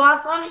 what? What's the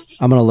last one?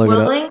 I'm going to look it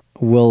up.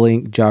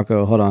 Willink,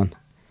 Jocko. Hold on.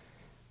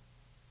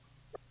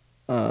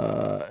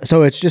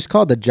 So it's just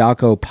called the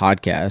Jocko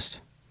Podcast.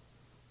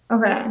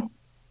 Okay.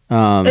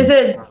 Is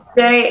it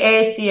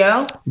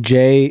JACO?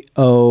 JOCKO.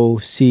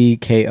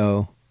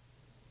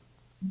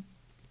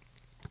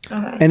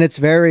 Okay. And it's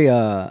very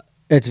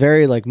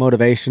like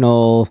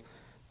motivational,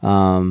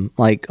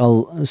 like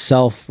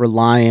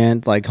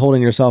self-reliant, like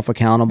holding yourself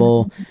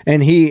accountable.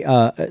 And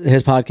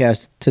his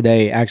podcast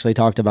today actually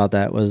talked about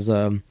that was,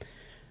 you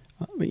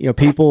know,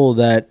 people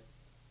that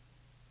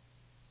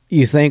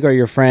you think are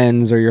your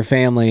friends or your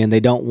family and they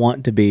don't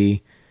want to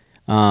be,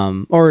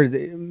 or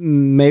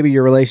maybe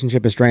your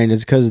relationship is strained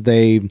is because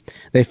they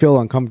feel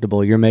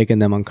uncomfortable. You're making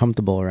them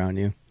uncomfortable around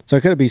you. So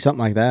it could be something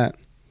like that.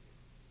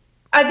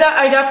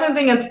 I definitely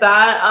think it's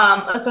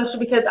that, especially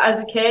because as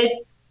a kid,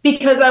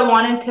 because I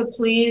wanted to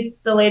please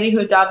the lady who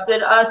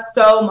adopted us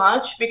so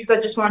much, because I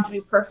just wanted to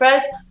be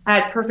perfect. I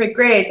had perfect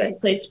grades. I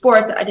played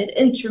sports. I did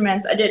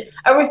instruments. I did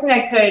everything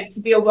I could to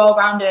be a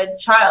well-rounded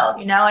child,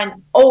 you know,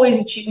 and always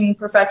achieving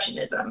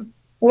perfectionism.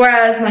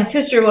 Whereas my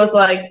sister was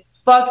like,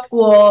 fuck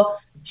school.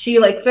 She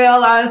like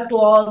failed out of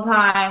school all the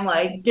time,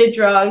 like did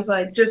drugs,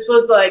 like just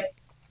was like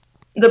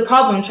the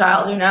problem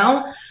child, you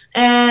know?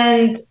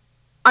 And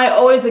I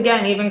always,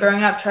 again, even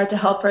growing up, tried to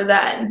help her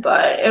then,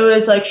 but it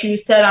was like she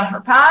was set on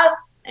her path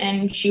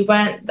and she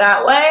went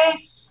that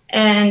way,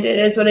 and it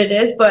is what it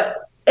is.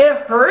 But it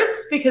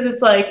hurts because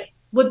it's like,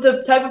 with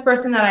the type of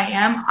person that I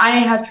am, I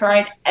have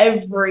tried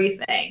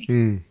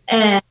everything,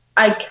 and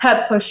I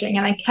kept pushing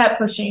and I kept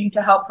pushing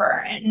to help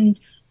her, and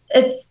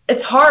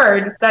it's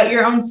hard that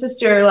your own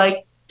sister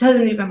like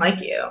doesn't even like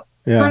you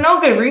for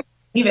no good reason,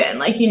 even,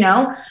 like, you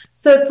know.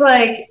 So it's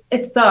like,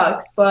 it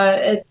sucks, but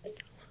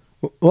it's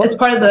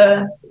part of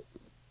the.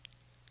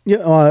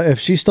 Yeah, if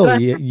she's still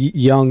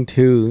young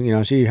too, you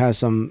know, she has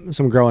some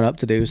growing up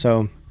to do.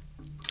 So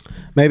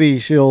maybe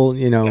she'll,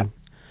 you know,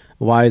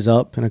 wise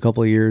up in a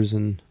couple of years,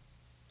 and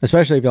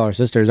especially if y'all are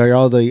sisters. Are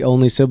y'all the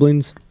only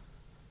siblings?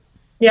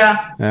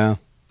 Yeah. Yeah.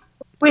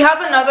 We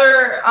have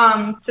another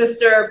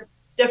sister,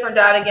 different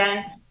dad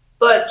again,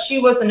 but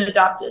she wasn't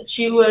adopted.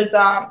 She was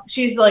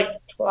she's like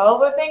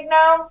 12, I think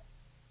now.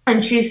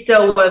 And she's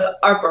still with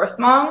our birth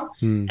mom.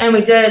 And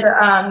we did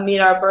meet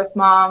our birth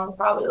mom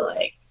probably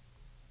like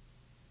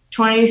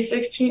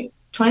 2016,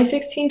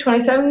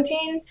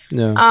 2017.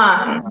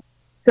 Yeah.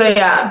 So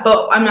yeah,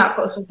 but I'm not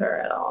close with her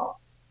at all.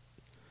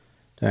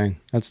 Dang,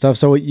 that's tough.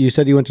 So you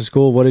said you went to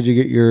school. What did you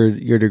get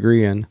your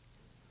degree in?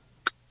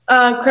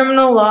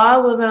 Criminal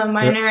law with a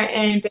minor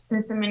in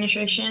business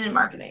administration and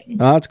marketing.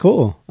 Oh, that's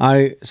cool.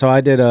 I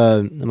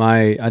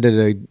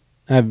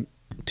have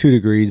 2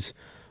 degrees.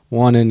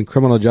 One in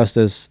criminal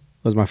justice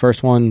was my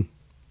first one.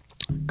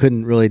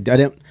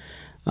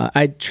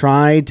 I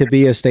tried to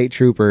be a state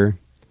trooper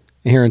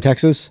here in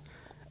Texas,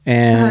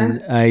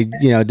 and I,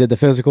 you know, did the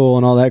physical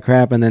and all that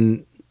crap. And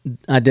then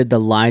I did the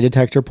lie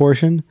detector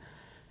portion.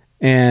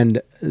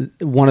 And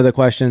one of the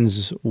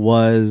questions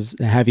was,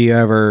 have you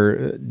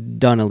ever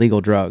done illegal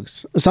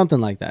drugs?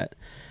 Something like that.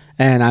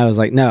 And I was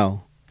like,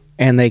 no.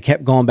 And they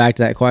kept going back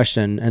to that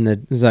question. And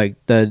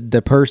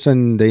the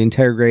person, the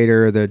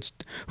interrogator,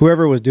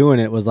 whoever was doing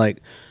it was like,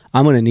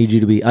 I'm going to need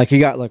you to be, like, he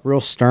got like real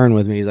stern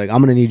with me. He's like,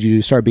 I'm going to need you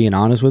to start being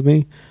honest with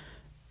me.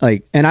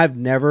 Like, and I've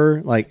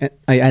never, like,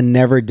 I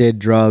never did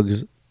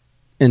drugs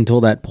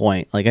until that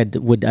point. Like I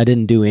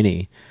didn't do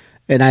any.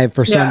 And I,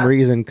 for some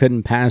reason,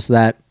 couldn't pass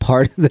that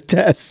part of the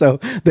test. So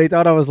they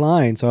thought I was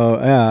lying. So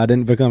yeah, I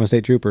didn't become a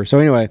state trooper. So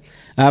anyway,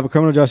 I have a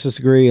criminal justice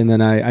degree, and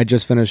then I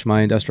just finished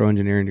my industrial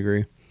engineering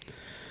degree.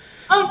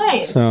 Oh,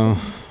 nice. So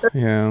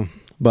yeah,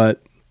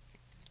 but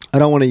I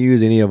don't want to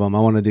use any of them.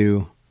 I want to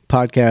do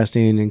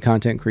podcasting and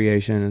content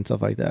creation and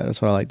stuff like that. That's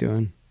what I like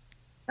doing.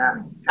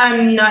 Yeah.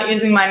 I'm not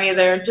using mine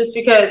either, just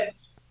because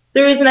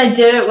the reason I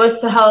did it was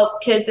to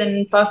help kids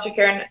in foster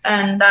care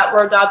and that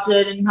were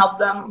adopted and help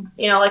them,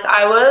 you know, like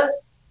I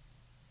was.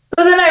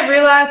 But then I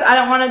realized I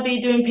don't want to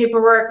be doing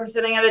paperwork or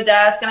sitting at a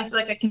desk, and I feel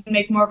like I can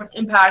make more of an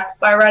impact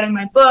by writing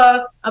my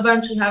book,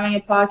 eventually having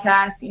a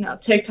podcast,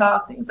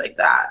 TikTok, things like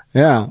that. So.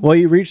 Yeah. Well,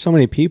 you reach so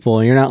many people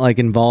and you're not like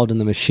involved in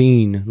the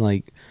machine.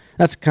 Like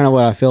that's kind of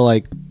what I feel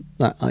like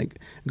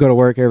go to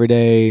work every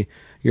day.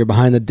 You're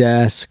behind the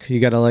desk. You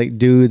got to like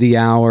do the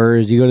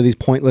hours. You go to these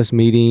pointless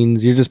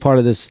meetings. You're just part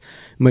of this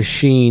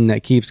machine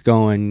that keeps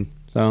going.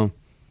 So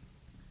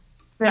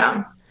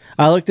yeah.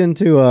 I looked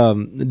into,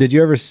 did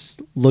you ever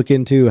look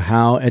into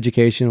how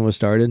education was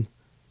started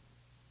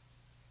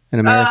in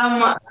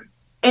America?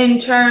 In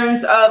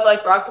terms of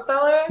like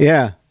Rockefeller?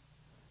 Yeah.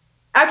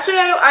 Actually,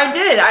 I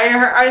did.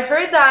 I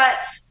heard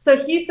that. So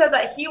he said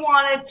that he didn't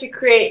want to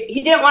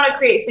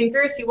create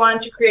thinkers. He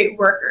wanted to create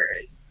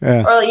workers.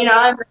 Yeah.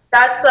 Or,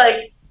 that's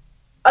like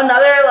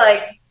another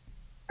like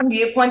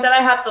viewpoint that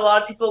I have that a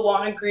lot of people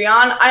won't agree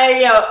on.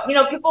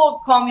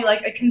 People call me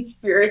like a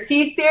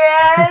conspiracy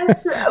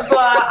theorist,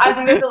 but I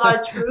think there's a lot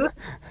of truth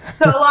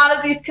to a lot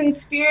of these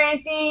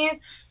conspiracies.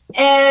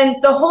 And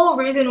the whole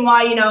reason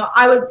why,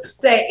 I would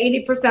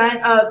say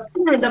 80% of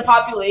the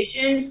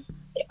population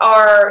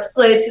are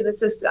slaves to the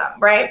system,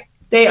 right?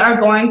 They are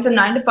going to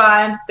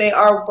 9-to-5s. They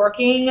are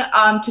working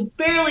to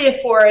barely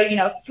afford,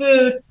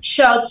 food,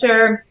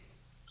 shelter,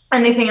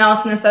 anything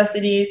else,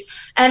 necessities.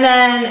 And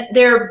then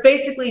they're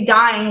basically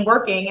dying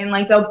working, and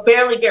like they'll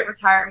barely get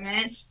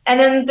retirement. And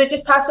then they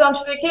just pass it on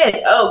to their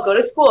kids. Oh, go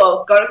to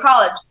school, go to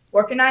college,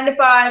 work a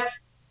 9-to-5,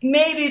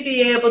 maybe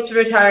be able to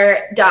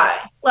retire, die.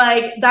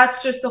 Like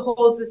that's just the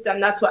whole system.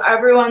 That's what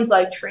everyone's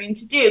like trained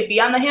to do. Be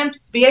a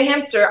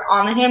hamster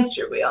on the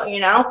hamster wheel,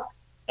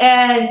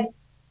 And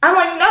I'm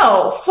like,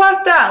 no,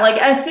 fuck that.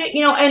 Like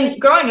and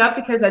growing up,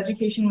 because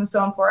education was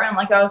so important,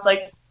 like I was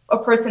like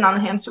a person on the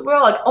hamster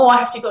wheel, like, oh, I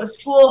have to go to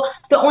school.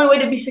 The only way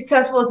to be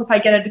successful is if I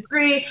get a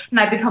degree and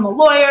I become a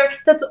lawyer.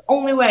 That's the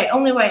only way.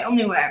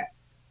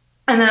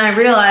 And then I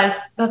realized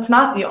that's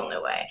not the only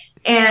way.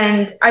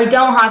 And I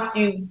don't have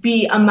to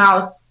be a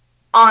mouse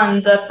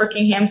on the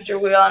freaking hamster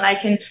wheel, and I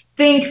can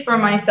think for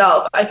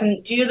myself. I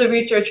can do the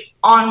research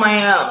on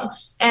my own.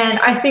 And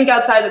I think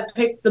outside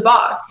the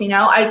box,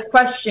 I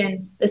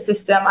question the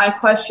system. I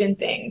question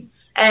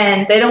things.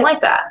 And they don't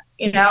like that,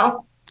 Yeah.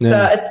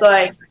 So it's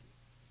like,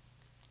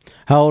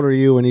 how old are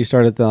you when you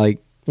started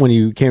when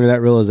you came to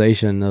that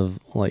realization of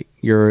like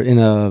you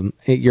don't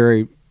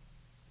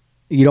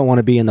want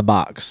to be in the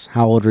box?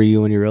 How old were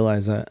you when you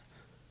realized that?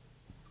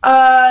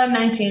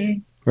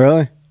 19.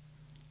 Really?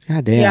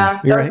 God damn.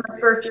 Yeah, that was my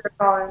first year of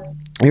college.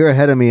 You're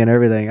ahead of me and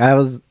everything. That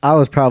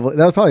was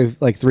probably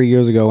like 3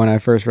 years ago when I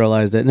first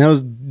realized it. And I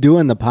was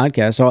doing the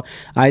podcast. So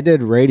I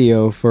did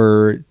radio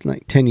for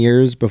like 10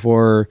 years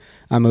before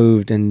I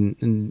moved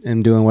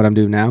and doing what I'm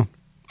doing now.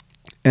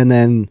 And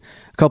then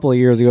a couple of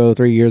years ago,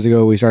 3 years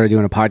ago, we started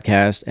doing a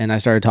podcast, and I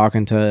started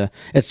talking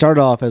it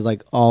started off as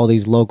like all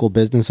these local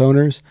business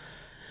owners.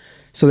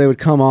 So they would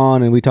come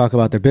on and we talk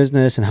about their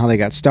business and how they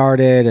got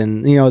started.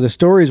 And, the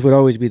stories would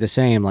always be the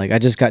same. Like, I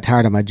just got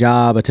tired of my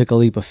job. I took a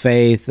leap of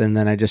faith and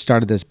then I just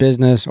started this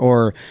business.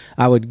 Or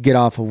I would get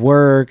off of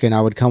work and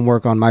I would come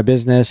work on my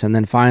business. And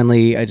then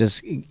finally,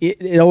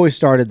 it always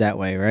started that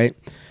way, right?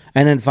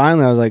 And then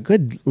finally I was like,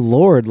 good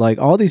Lord, like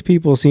all these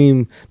people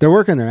they're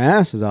working their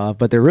asses off,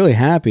 but they're really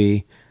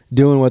happy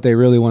doing what they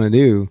really want to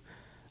do.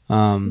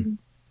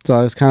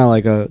 So it's kind of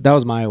like that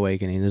was my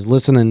awakening, is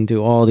listening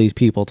to all these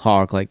people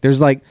talk. Like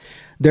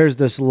there's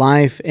this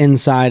life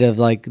inside of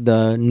like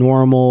the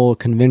normal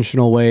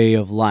conventional way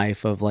of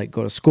life of like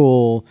go to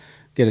school,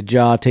 get a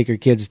job, take your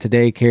kids to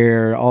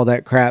daycare, all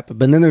that crap.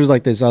 But then there's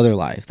like this other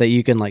life that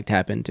you can like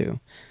tap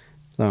into.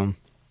 So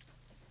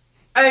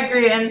I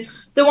agree. And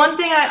the one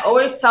thing I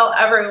always tell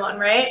everyone,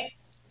 right,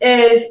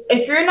 is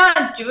if you're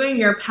not doing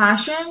your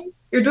passion,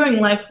 you're doing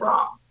life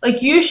wrong.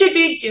 Like you should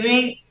be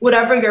doing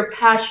whatever you're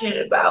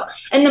passionate about,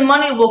 and the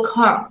money will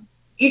come.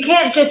 You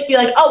can't just be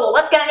like, oh, well,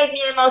 what's going to make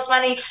me the most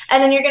money?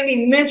 And then you're going to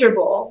be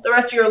miserable the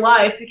rest of your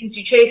life because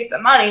you chase the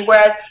money.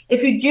 Whereas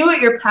if you do what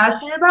you're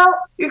passionate about,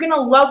 you're going to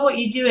love what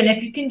you do. And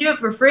if you can do it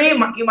for free, you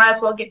might as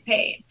well get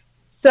paid.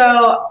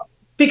 So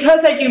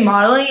because I do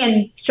modeling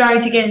and trying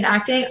to get in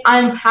acting,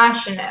 I'm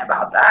passionate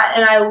about that.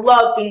 And I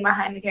love being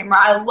behind the camera.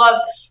 I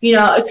love,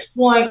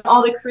 exploring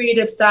all the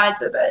creative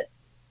sides of it.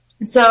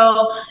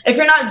 So if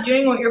you're not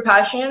doing what you're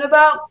passionate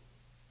about,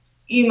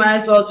 you might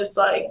as well just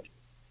like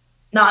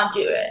not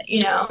do it.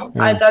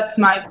 Yeah. That's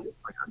my view.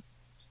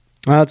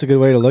 Well, that's a good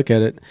way to look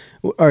at it.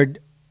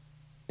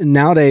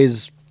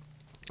 Nowadays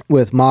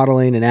with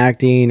modeling and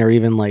acting, or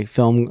even like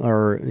film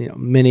or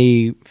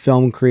mini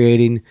film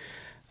creating,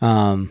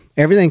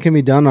 everything can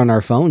be done on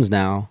our phones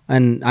now.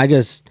 And I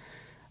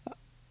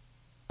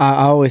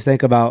always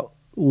think about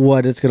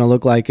what it's going to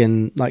look like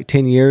in like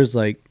 10 years.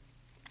 Like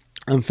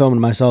I'm filming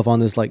myself on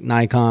this like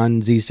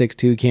Nikon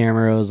Z6 II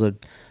camera. It was a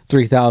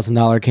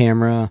 $3,000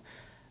 camera,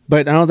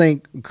 but I don't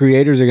think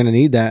creators are going to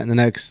need that in the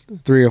next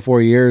 3 or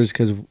 4 years,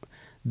 because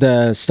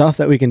the stuff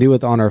that we can do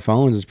on our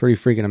phones is pretty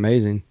freaking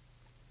amazing.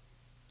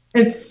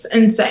 It's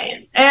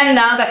insane. And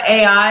now that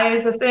AI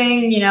is a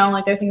thing,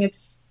 like I think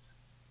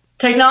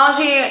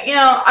Technology,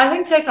 I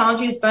think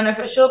technology is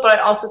beneficial, but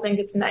I also think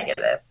it's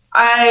negative.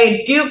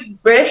 I do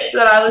wish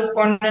that I was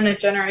born in a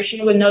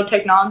generation with no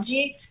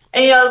technology.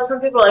 And,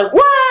 some people are like,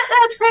 what?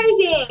 That's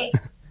crazy.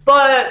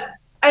 But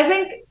I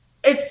think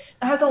it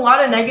has a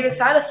lot of negative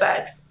side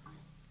effects,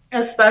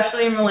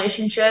 especially in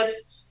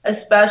relationships,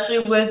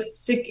 especially with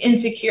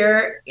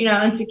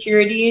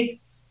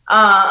insecurities,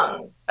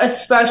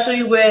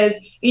 especially with,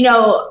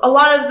 a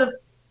lot of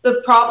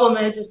the problem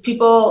is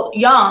people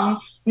young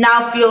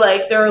now feel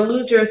like they're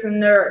losers and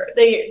they're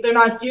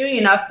not doing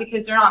enough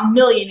because they're not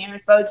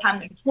millionaires by the time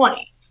they're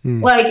 20.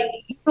 Like,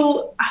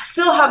 you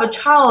still have a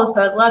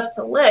childhood left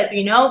to live,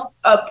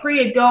 a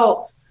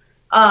pre-adult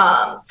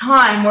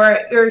time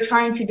where you're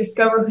trying to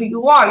discover who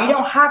you are. You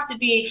don't have to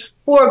be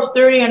Forbes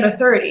 30 under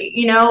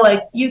 30,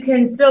 like you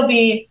can still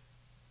be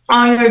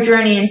on your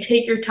journey and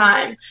take your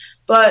time.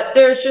 But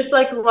there's just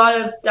like a lot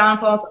of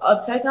downfalls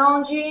of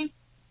technology.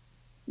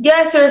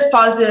 Yes, there's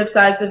positive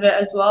sides of it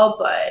as well,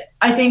 but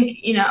I think,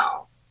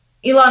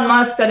 Elon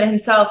Musk said it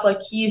himself, like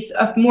he's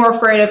more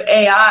afraid of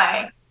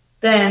AI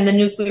than the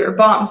nuclear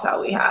bombs that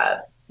we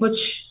have,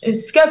 which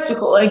is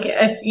skeptical. Like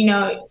if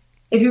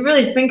you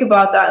really think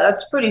about that,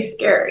 that's pretty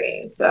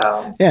scary.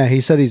 So yeah,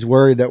 he said he's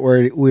worried that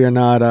we're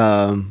not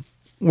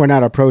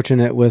approaching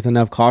it with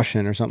enough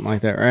caution or something like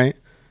that, right?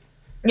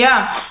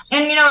 Yeah,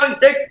 and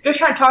they're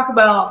trying to talk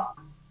about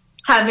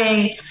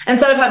having,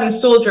 instead of having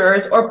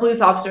soldiers or police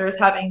officers,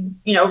 having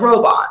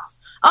robots.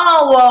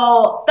 Oh,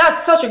 well,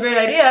 that's such a great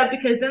idea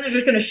because then they're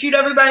just going to shoot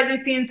everybody they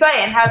see in sight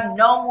and have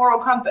no moral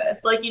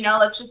compass. Like,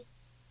 let's just.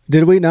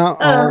 Did we not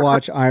all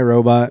watch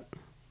iRobot?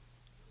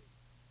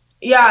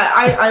 Yeah,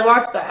 I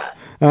watched that.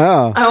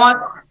 Oh.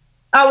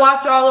 I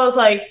watched all those,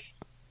 like,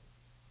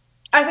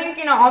 I think,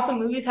 also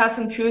movies have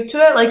some truth to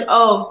it. Like,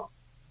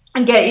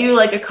 and get you,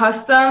 like,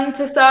 accustomed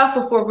to stuff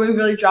before we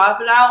really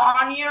drop it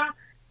out on you.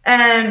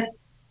 And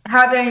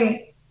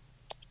having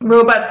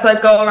robots,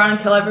 like, go around and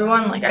kill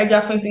everyone, like, I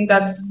definitely think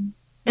that's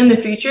in the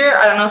future.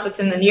 I don't know if it's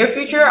in the near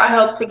future. I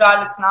hope to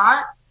God it's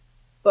not.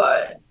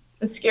 But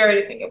it's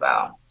scary to think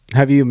about.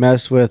 Have you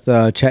messed with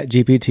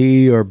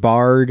ChatGPT or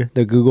Bard,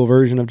 the Google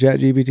version of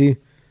ChatGPT?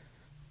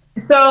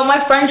 So my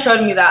friend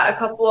showed me that a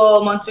couple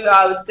of months ago,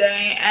 I would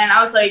say, and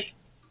I was like,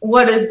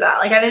 "What is that?"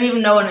 Like, I didn't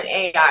even know what an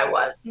AI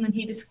was. And then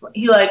he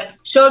like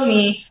showed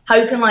me how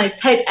you can like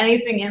type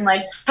anything in,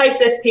 like type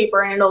this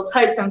paper and it'll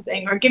type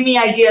something, or give me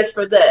ideas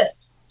for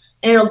this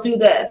and it'll do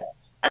this.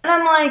 And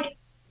I'm like,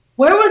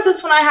 where was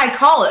this when I had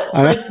college?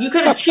 Like, you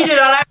could have cheated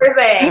on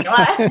everything.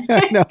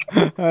 I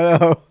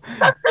know.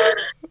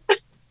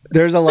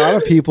 There's a lot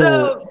of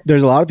people.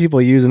 There's a lot of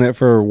people using it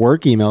for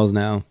work emails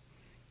now.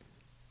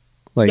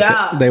 Like,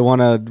 they want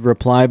to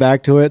reply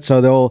back to it,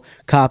 so they'll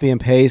copy and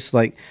paste.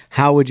 Like,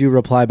 how would you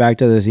reply back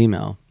to this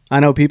email? I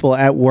know people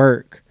at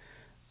work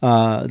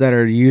that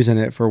are using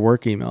it for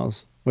work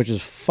emails, which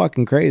is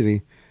fucking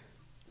crazy.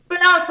 But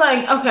now it's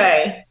like,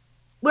 okay,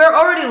 we're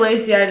already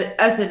lazy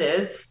as it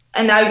is,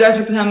 and now you guys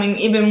are becoming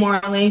even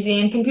more lazy,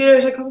 and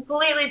computers are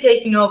completely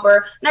taking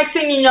over. Next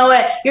thing you know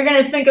you're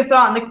going to think a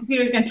thought, and the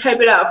computer's going to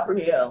type it out for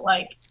you.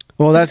 Like,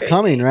 well, that's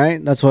coming,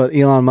 right? That's what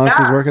Elon Musk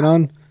is working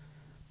on.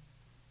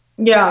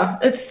 Yeah,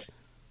 it's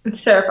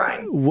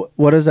terrifying.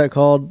 What is that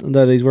called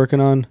that he's working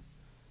on?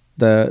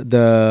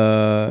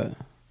 The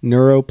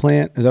neuro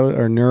plant? Is that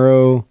or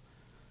neuro?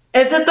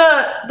 Is it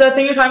the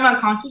thing you're talking about,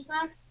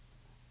 consciousness?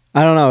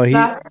 I don't know.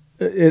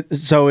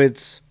 So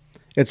it's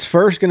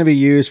first going to be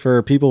used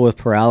for people with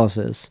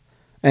paralysis,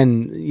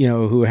 and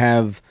who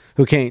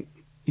can't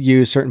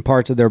use certain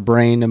parts of their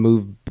brain to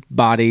move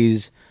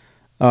bodies,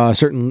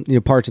 certain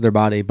parts of their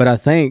body. But I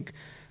think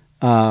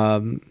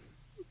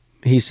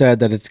he said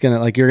that it's gonna,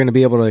 like, you're gonna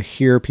be able to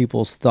hear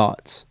people's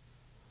thoughts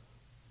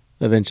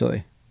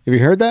eventually. Have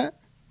you heard that?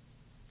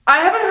 I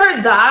haven't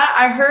heard that.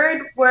 I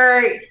heard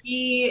where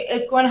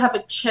it's going to have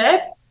a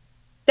chip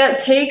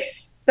that's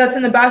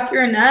in the back of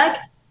your neck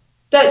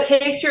that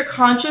takes your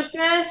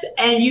consciousness,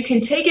 and you can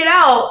take it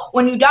out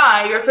when you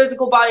die. Your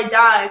physical body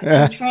dies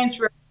and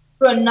transfer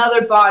to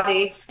another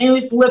body, and you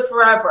just live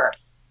forever.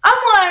 I'm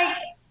like,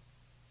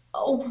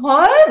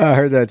 what? I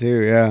heard that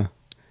too. Yeah.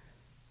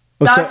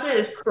 That shit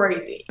is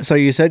crazy. So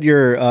you said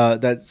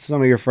that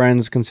some of your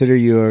friends consider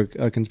you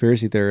a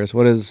conspiracy theorist.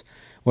 What is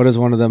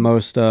one of the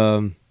most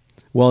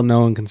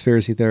well-known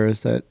conspiracy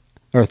theories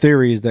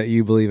theories that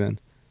you believe in?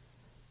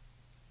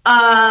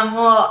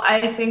 Well,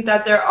 I think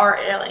that there are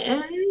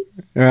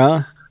aliens.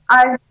 Yeah.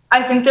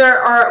 I think there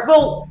are.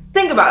 Well,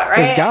 think about it,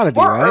 right? There's got to be,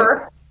 right?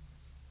 Earth.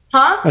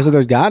 Huh? I said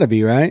there's got to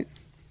be, right?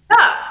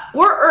 Yeah,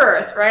 we're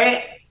Earth,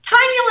 right?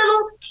 Tiny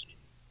little,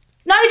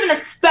 not even a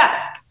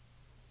speck.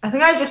 I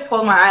think I just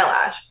pulled my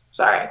eyelash.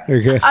 Sorry.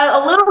 Okay.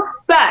 A little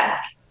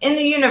speck in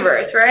the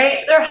universe,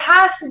 right? There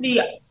has to be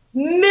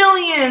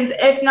millions,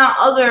 if not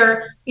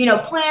other,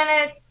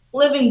 planets,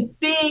 living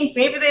beings.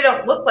 Maybe they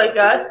don't look like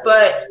us,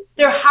 but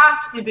there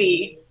have to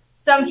be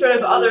some sort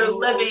of other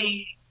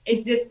living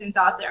existence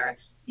out there.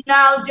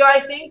 Now, do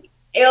I think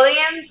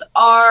aliens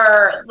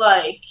are,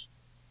 like,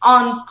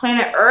 on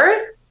planet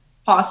Earth?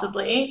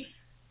 Possibly.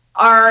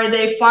 Are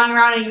they flying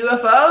around in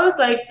UFOs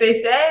like they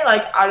say?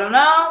 Like, I don't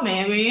know,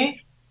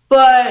 maybe.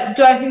 But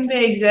do I think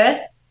they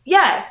exist?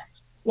 Yes.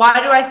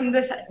 Why do I think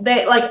this?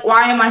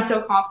 Why am I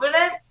so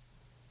confident?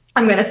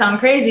 I'm going to sound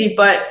crazy,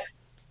 but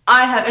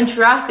I have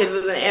interacted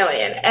with an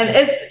alien. And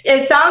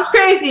it sounds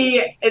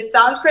crazy. It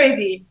sounds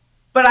crazy,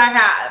 but I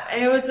have.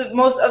 And it was the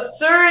most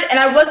absurd. And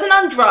I wasn't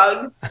on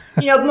drugs.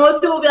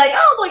 Most people will be like,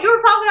 oh, well, you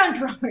were probably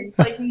on drugs.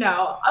 Like,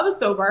 no, I was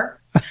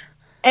sober.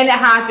 And it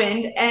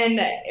happened. And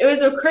it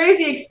was a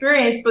crazy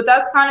experience, but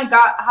that's kind of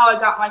how I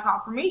got my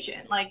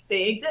confirmation. Like,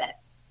 they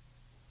exist.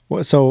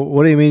 So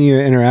what do you mean you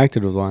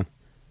interacted with one?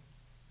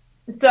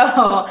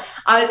 So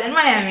I was in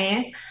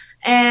Miami.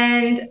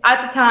 And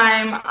at the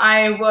time,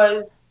 I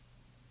was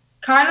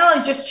kind of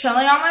like just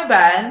chilling on my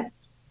bed.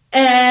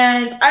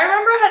 And I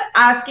remember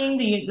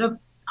asking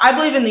I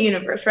believe in the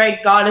universe,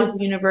 right? God is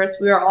the universe.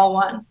 We are all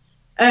one.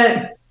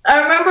 And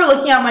I remember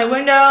looking out my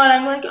window and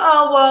I'm like,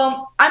 oh,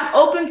 well, I'm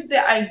open to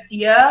the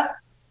idea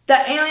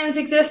that aliens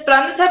exist, but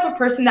I'm the type of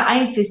person that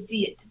I need to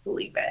see it to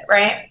believe it,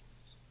 right?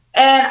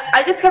 And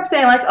I just kept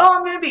saying like, oh,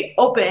 I'm going to be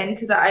open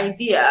to the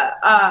idea.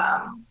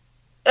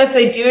 If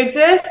they do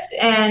exist,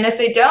 and if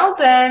they don't,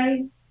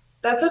 then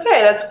that's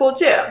okay. That's cool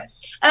too. And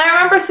I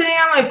remember sitting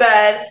on my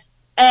bed,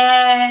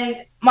 and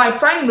my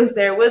friend was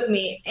there with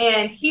me,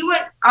 and he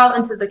went out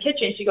into the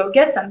kitchen to go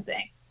get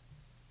something.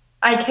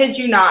 I kid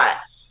you not.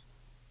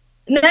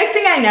 Next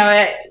thing I know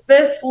it,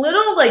 this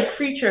little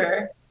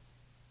creature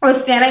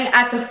was standing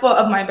at the foot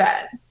of my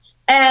bed.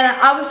 And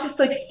I was just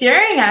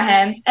staring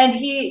at him, and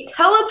he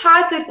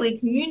telepathically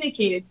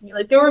communicated to me.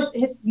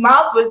 His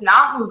mouth was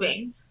not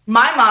moving.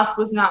 My mouth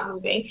was not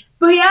moving.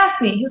 But he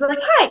asked me, he was like,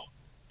 "Hi,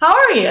 how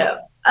are you?"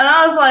 And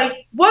I was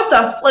like, what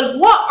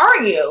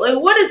are you?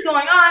 What is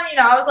going on?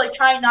 I was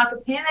trying not to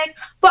panic,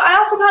 but I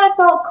also kind of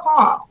felt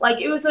calm.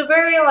 It was a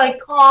very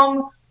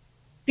calm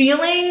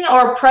feeling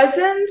or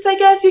presence, I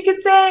guess you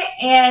could say.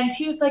 And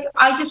he was like,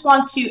 I just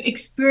want to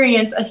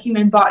experience a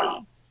human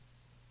body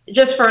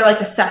just for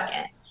a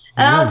second.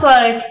 And I was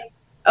like,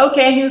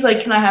 okay. And he was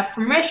like, can I have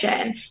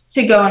permission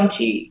to go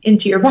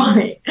into your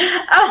body? And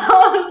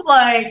I was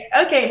like,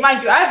 okay,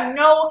 mind you, I have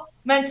no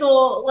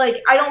mental,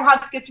 I don't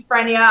have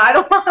schizophrenia. I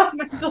don't have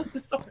mental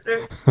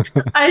disorders.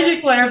 I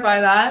should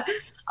clarify that.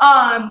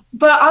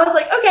 But I was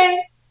like, okay.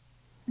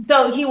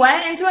 So he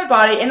went into my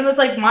body, and it was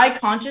my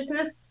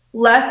consciousness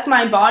left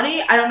my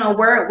body. I don't know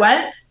where it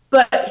went,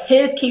 but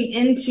his came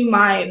into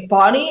my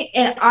body,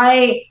 and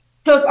I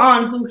took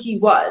on who he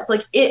was.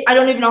 I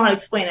don't even know how to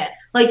explain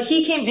it.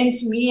 He came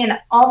into me, and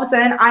all of a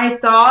sudden I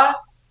saw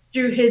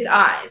through his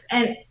eyes,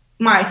 and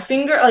my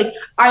finger,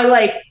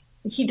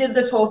 he did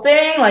this whole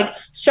thing,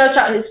 stretched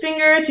out his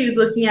fingers. He was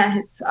looking at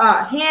his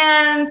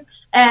hands,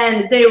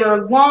 and they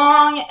were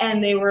long,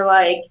 and they were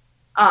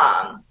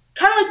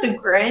kind of like the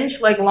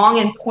Grinch, long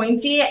and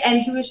pointy,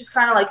 and he was just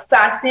kind of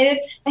fascinated,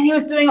 and he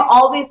was doing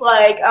all these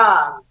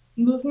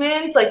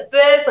movements like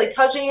this,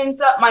 touching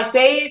himself, my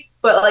face,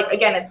 but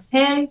again, it's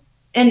him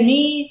and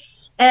me,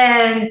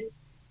 and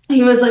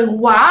he was like,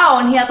 wow,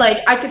 and he had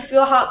I could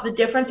feel how the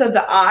difference of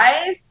the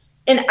eyes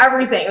and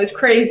everything. It was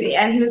crazy,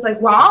 and he was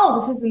like, wow,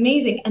 this is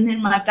amazing. And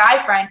then my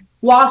guy friend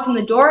walked in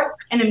the door,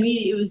 and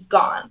immediately it was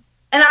gone,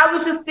 and I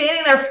was just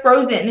standing there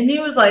frozen, and he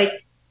was like,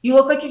 you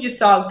look like you just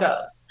saw a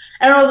ghost.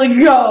 And I was like,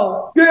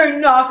 yo, you're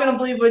not going to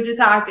believe what just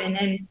happened.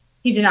 And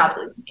he did not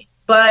believe me.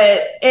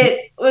 But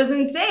it was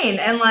insane.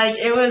 And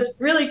it was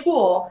really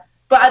cool.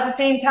 But at the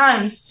same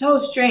time, so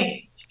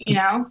strange,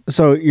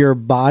 So your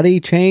body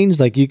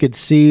changed? You could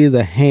see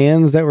the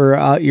hands that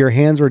were your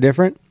hands were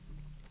different?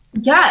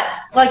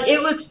 Yes.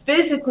 It was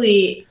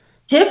physically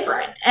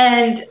different.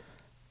 And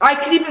I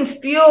could even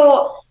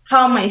feel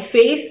how my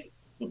face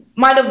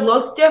might have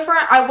looked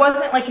different. I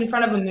wasn't in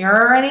front of a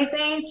mirror or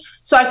anything,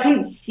 so I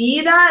couldn't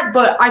see that,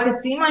 but I could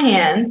see my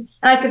hands,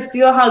 and I could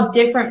feel how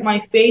different my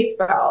face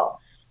felt.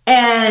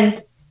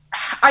 And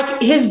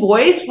his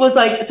voice was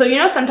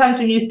so sometimes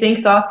when you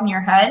think thoughts in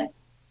your head,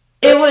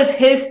 it was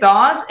his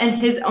thoughts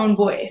and his own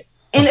voice,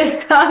 and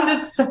it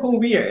sounded so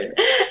weird,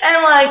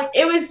 and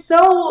it was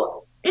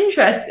so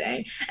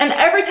interesting. And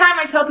every time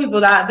I tell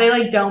people that,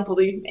 they don't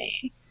believe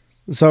me.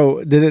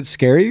 So did it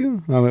scare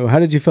you? I mean, how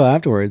did you feel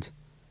afterwards?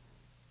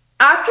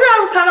 After, I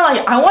was kind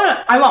of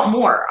I want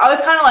more. I was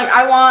kind of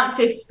I want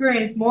to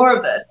experience more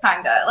of this,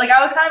 kind of.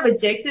 I was kind of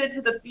addicted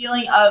to the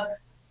feeling of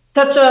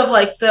such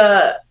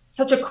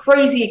a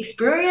crazy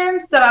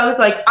experience that I was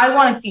I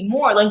want to see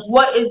more.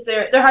 What is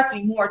there? There has to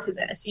be more to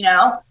this,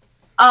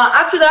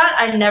 After that,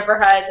 I never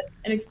had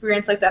an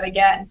experience like that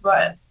again,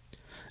 but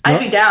I'd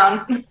be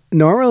down.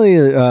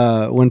 Normally,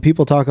 when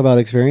people talk about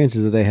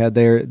experiences that they had,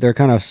 they're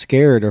kind of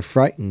scared or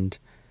frightened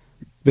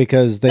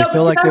because they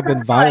feel like they've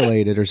been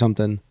violated or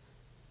something.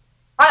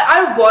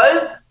 I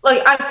was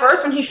at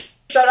first when he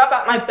showed up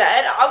at my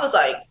bed, I was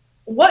like,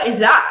 what is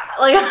that?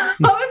 I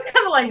was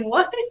kind of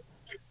what?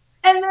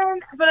 And then,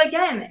 but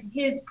again,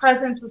 his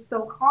presence was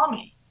so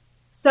calming.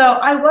 So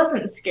I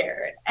wasn't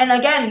scared. And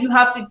again,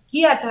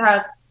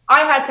 I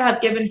had to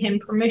have given him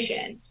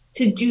permission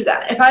to do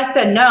that. If I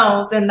said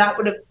no, then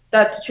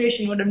that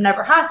situation would have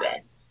never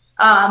happened.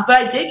 But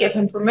I did give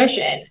him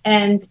permission.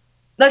 And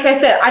like I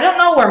said, I don't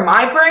know where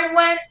my brain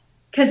went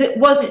because it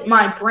wasn't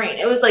my brain.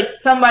 It was like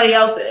somebody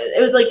else's.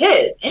 It was like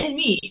his and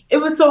me. It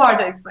was so hard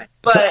to explain.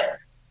 But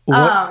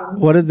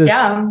what did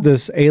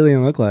this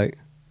alien look like?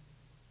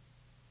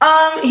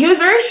 He was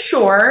very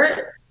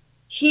short.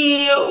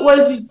 He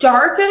was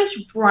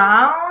darkish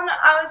brown,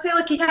 I would say.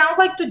 Like, he kind of looked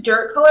like the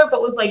dirt color,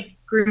 but with, like,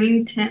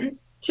 green tint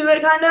to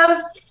it, kind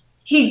of.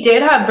 He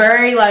did have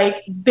very,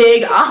 like,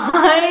 big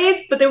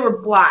eyes, but they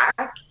were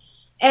black.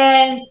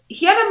 And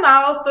he had a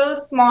mouth, but it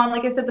was small. And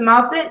like I said, the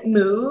mouth didn't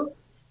move.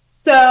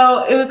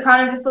 So it was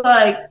kind of just,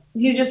 like,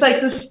 he was just, like,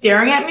 so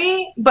staring at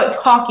me,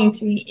 but talking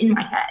to me in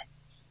my head.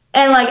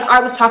 And, like, I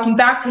was talking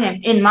back to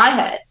him in my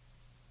head.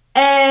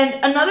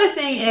 And another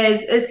thing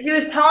is he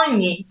was telling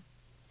me,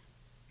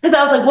 because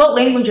I was like, what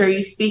language are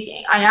you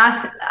speaking? I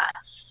asked him that.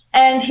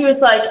 And he was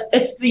like,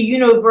 it's the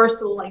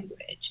universal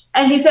language.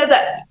 And he said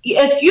that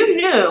if you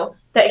knew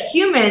that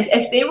humans,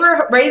 if they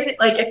were raising,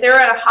 like if they were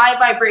at a high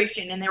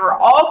vibration and they were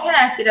all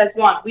connected as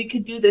one, we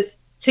could do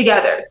this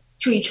together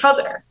to each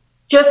other,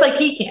 just like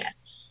he can.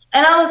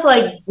 And I was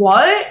like,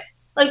 what?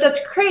 Like, that's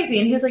crazy.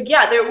 And he was like,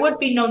 yeah, there would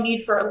be no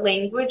need for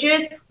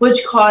languages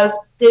which cause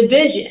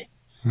division.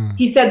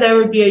 He said there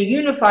would be a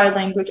unified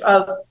language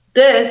of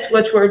this,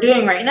 which we're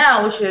doing right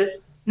now, which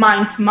is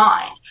mind to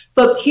mind.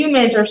 But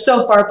humans are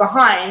so far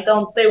behind,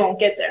 they won't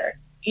get there,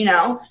 you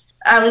know?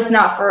 At least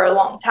not for a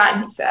long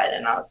time, he said.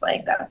 And I was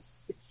like,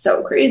 that's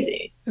so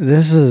crazy.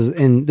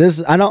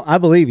 I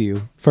believe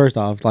you, first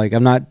off. Like,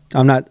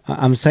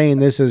 I'm saying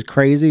this is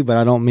crazy, but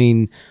I don't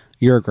mean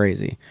you're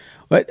crazy.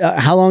 But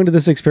how long did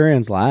this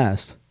experience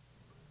last?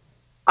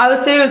 I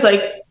would say it was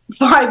like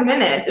 5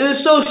 minutes. It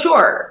was so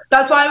short.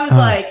 That's why I was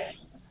like,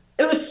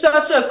 it was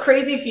such a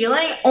crazy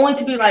feeling only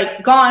to be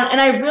like gone. And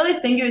I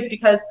really think it was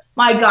because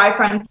my guy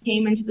friend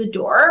came into the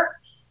door.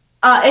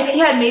 If he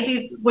had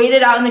maybe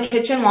waited out in the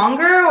kitchen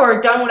longer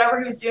or done whatever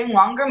he was doing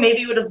longer,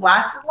 maybe it would have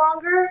lasted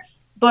longer.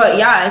 But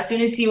yeah, as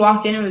soon as he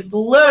walked in, it was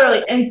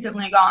literally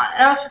instantly gone.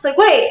 And I was just like,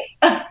 wait.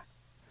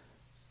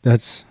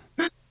 That's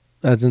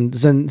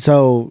insane.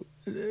 So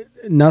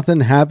nothing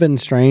happened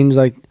strange,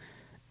 like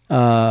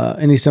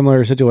any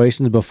similar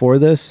situations before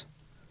this?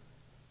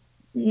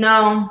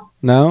 No.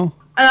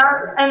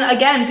 And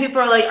again, people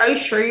are like, are you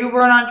sure you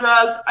weren't on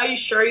drugs? Are you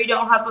sure you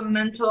don't have a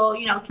mental,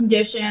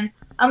 condition?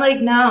 I'm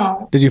like,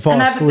 no. Did you fall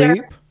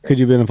asleep? Could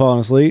you have been falling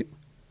asleep?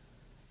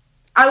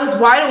 I was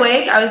wide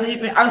awake. I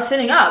was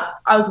sitting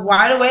up. I was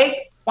wide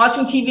awake,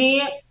 watching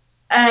TV.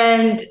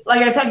 And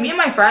like I said, me and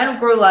my friend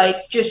were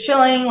like just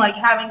chilling, like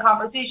having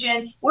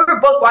conversation. We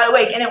were both wide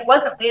awake, and it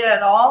wasn't late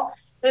at all.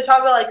 It was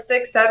probably like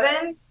 6,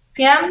 7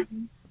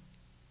 p.m.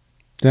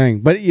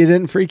 Dang. But it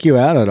didn't freak you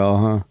out at all,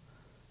 huh?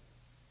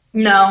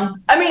 No.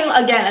 I mean,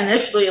 again,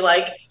 initially,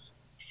 like,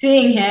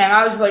 seeing him,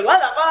 I was like, what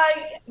the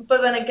fuck?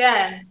 But then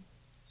again,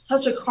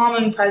 such a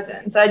calming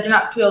presence. I did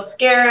not feel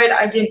scared.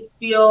 I didn't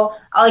feel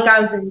like I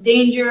was in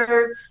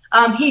danger.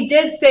 He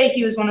did say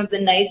he was one of the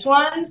nice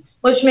ones,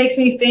 which makes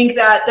me think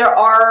that there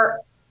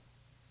are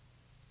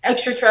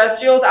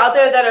extraterrestrials out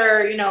there that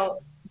are,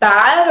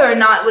 bad or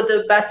not with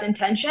the best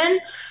intention.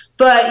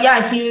 But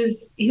yeah, he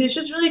was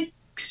just really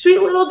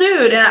sweet little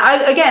dude. And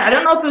I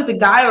don't know if it was a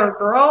guy or a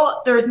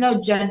girl. There was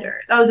no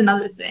gender. That was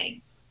another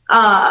thing.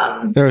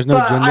 There was no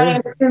gender?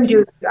 I assumed he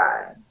was a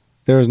guy.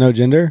 There was no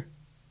gender?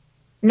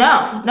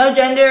 No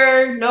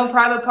gender, no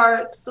private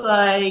parts.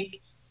 Like,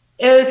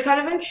 it was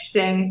kind of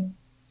interesting.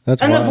 That's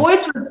and wild. The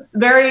voice was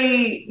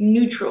very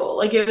neutral.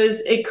 Like,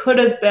 it could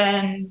have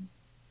been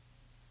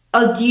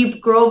a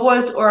deep girl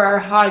voice or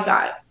a high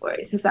guy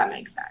voice, if that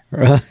makes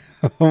sense.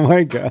 Oh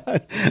my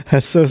God.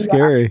 That's so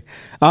scary. Yeah.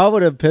 I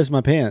would have pissed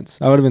my pants.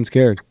 I would have been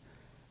scared.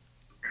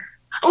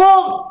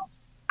 Well,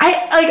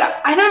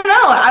 I don't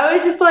know. I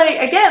was just like,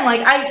 again,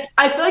 like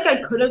I feel like I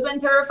could have been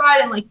terrified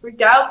and like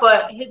freaked out,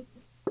 but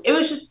it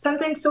was just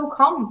something so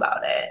calm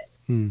about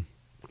it.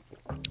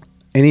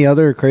 Any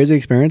other crazy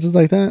experiences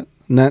like that?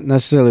 Not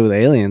necessarily with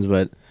aliens,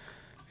 but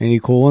any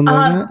cool ones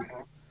like that?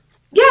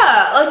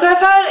 Yeah, like I've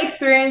had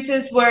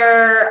experiences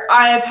where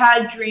I've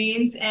had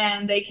dreams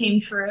and they came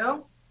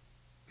true.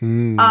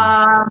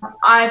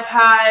 I've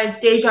had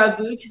deja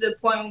vu to the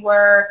point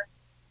where,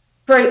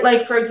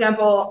 for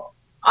example,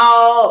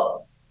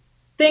 I'll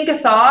think a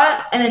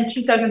thought and then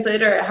 2 seconds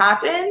later it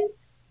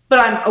happens, but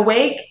I'm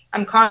awake,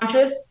 I'm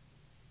conscious.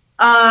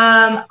 When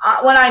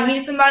I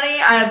meet somebody,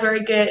 I have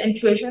very good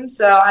intuition,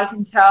 so I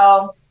can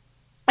tell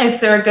if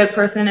they're a good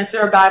person, if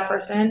they're a bad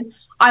person.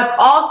 I've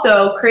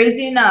also,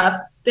 crazy enough,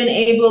 been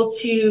able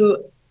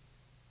to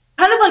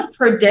kind of like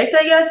predict,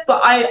 I guess,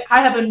 but I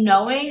have a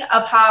knowing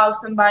of how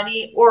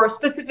somebody, or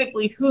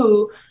specifically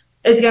who,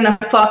 is gonna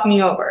fuck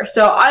me over.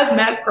 So I've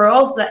met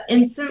girls that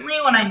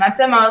instantly when I met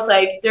them, I was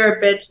like, they're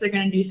a bitch, they're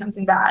gonna do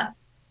something bad.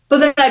 But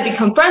then I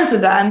become friends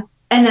with them,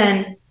 and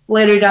then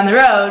later down the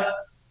road,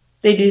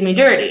 they do me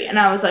dirty. And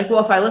I was like,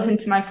 well, if I listened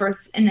to my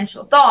first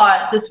initial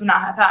thought, this would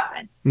not have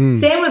happened.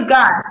 Same with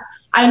guys.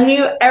 I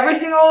knew every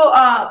single,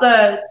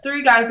 the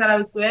 3 guys that I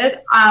was with,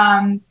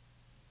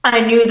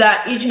 I knew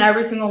that each and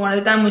every single one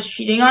of them was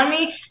cheating on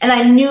me, and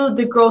I knew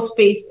the girls'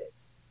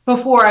 faces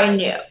before I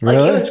knew. Like,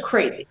 really? It was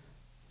crazy.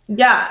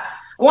 Yeah.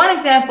 One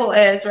example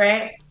is,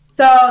 right?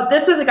 So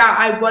this was a guy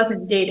I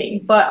wasn't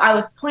dating, but I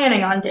was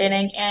planning on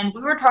dating, and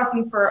we were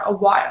talking for a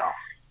while.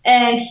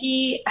 And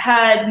he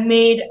had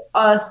made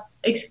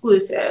us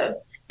exclusive.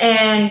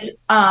 And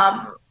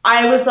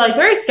I was like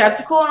very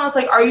skeptical, and I was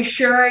like, "Are you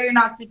sure you're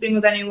not sleeping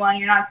with anyone?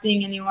 You're not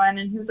seeing anyone?"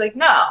 And he was like,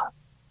 "No."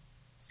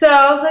 So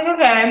I was like,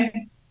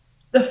 "Okay."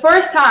 The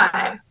first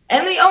time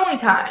and the only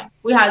time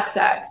we had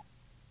sex,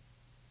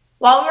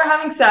 while we were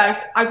having sex,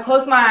 I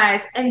closed my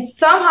eyes, and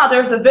somehow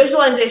there was a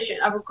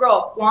visualization of a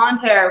girl,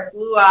 blonde hair,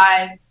 blue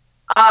eyes,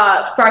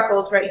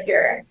 freckles right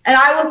here. And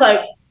I was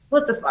like,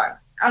 what the fuck?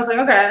 I was like,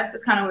 okay,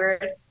 that's kind of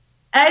weird.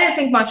 And I didn't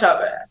think much of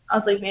it. I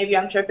was like, maybe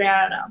I'm tripping,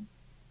 I don't know.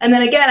 And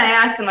then again, I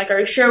asked him, like, are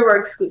you sure we're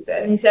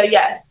exclusive? And he said,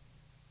 yes.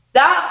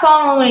 That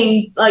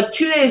following, like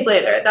 2 days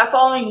later, that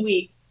following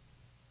week,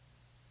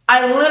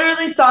 I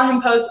literally saw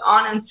him post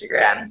on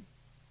Instagram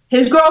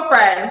his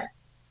girlfriend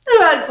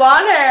who had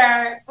blonde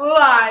hair, blue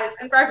eyes,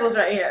 and freckles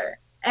right here.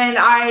 And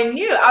I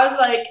knew, I was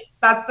like,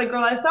 that's the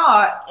girl I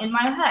saw in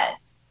my head.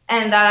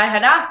 And that I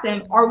had asked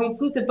him, are we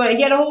exclusive? But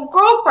he had a whole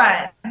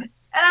girlfriend. And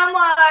I'm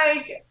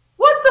like,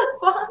 what the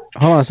fuck?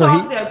 Hold on, so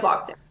obviously I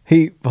blocked him.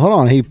 He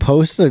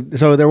posted,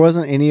 so there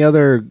wasn't any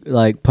other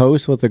like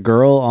post with a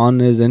girl on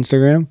his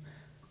Instagram?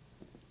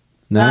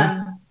 No?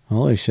 None.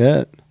 Holy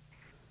shit.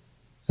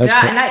 And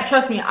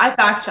trust me, I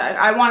fact checked.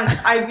 I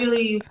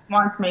really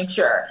wanted to make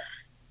sure.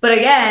 But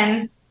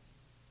again,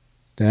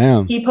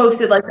 damn, he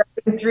posted like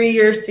 3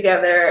 years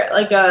together,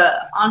 like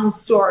on his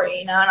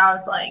story, and I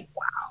was like,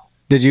 wow.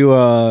 Did you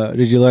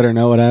let her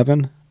know what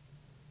happened?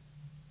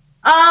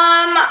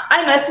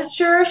 I messaged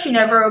her. She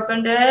never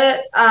opened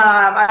it.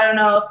 I don't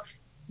know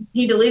if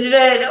he deleted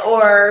it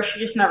or she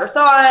just never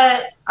saw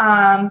it.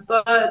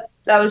 But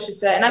that was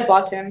just it. And I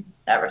blocked him.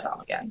 Never saw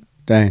him again.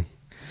 Dang.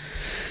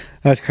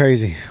 That's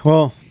crazy.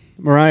 Well,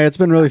 Mariya, it's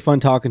been really fun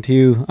talking to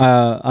you.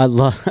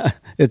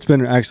 It's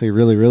been actually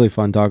really, really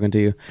fun talking to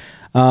you.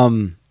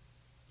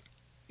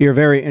 You're a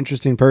very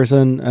interesting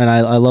person, and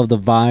I love the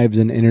vibes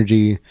and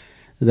energy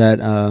that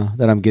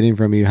I'm getting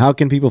from you. How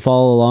can people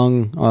follow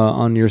along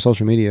on your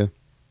social media?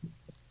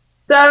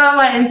 So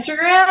my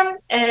Instagram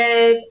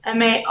is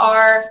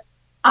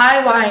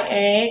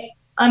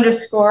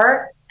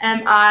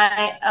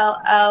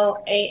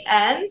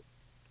MARIYA_MILLAN.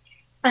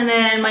 And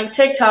then my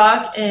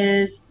TikTok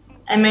is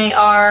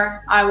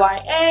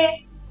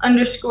MARIYA_ALLEN.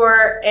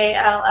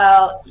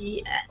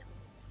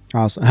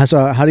 Awesome.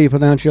 So how do you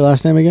pronounce your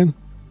last name again?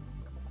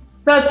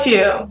 So I have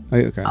two.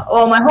 Okay.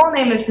 Well, my whole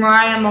name is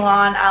Mariya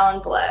Milan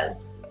Allen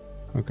Valez.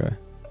 Okay.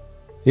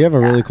 You have a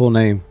really cool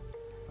name.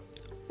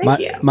 Thank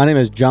you. My name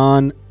is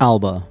John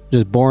Alba.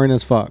 Just boring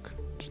as fuck.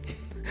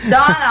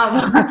 John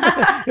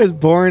Alba. Just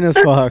boring as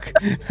fuck.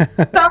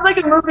 Sounds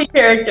like a movie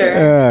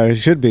character. It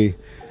should be.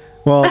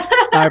 Well,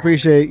 I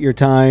appreciate your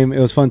time. It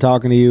was fun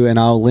talking to you, and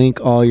I'll link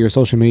all your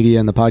social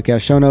media in the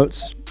podcast show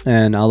notes,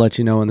 and I'll let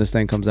you know when this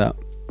thing comes out.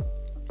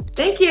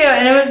 Thank you.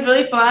 And it was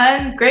really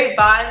fun. Great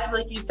vibes,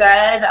 like you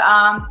said.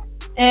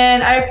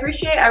 And I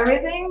appreciate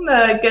everything,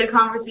 the good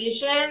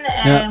conversation,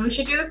 and we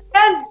should do this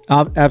again.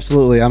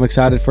 Absolutely. I'm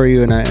excited for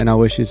you, and I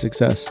wish you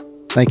success.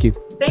 Thank you.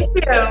 Thank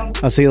you.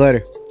 I'll see you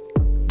later.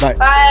 Bye.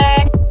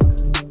 Bye.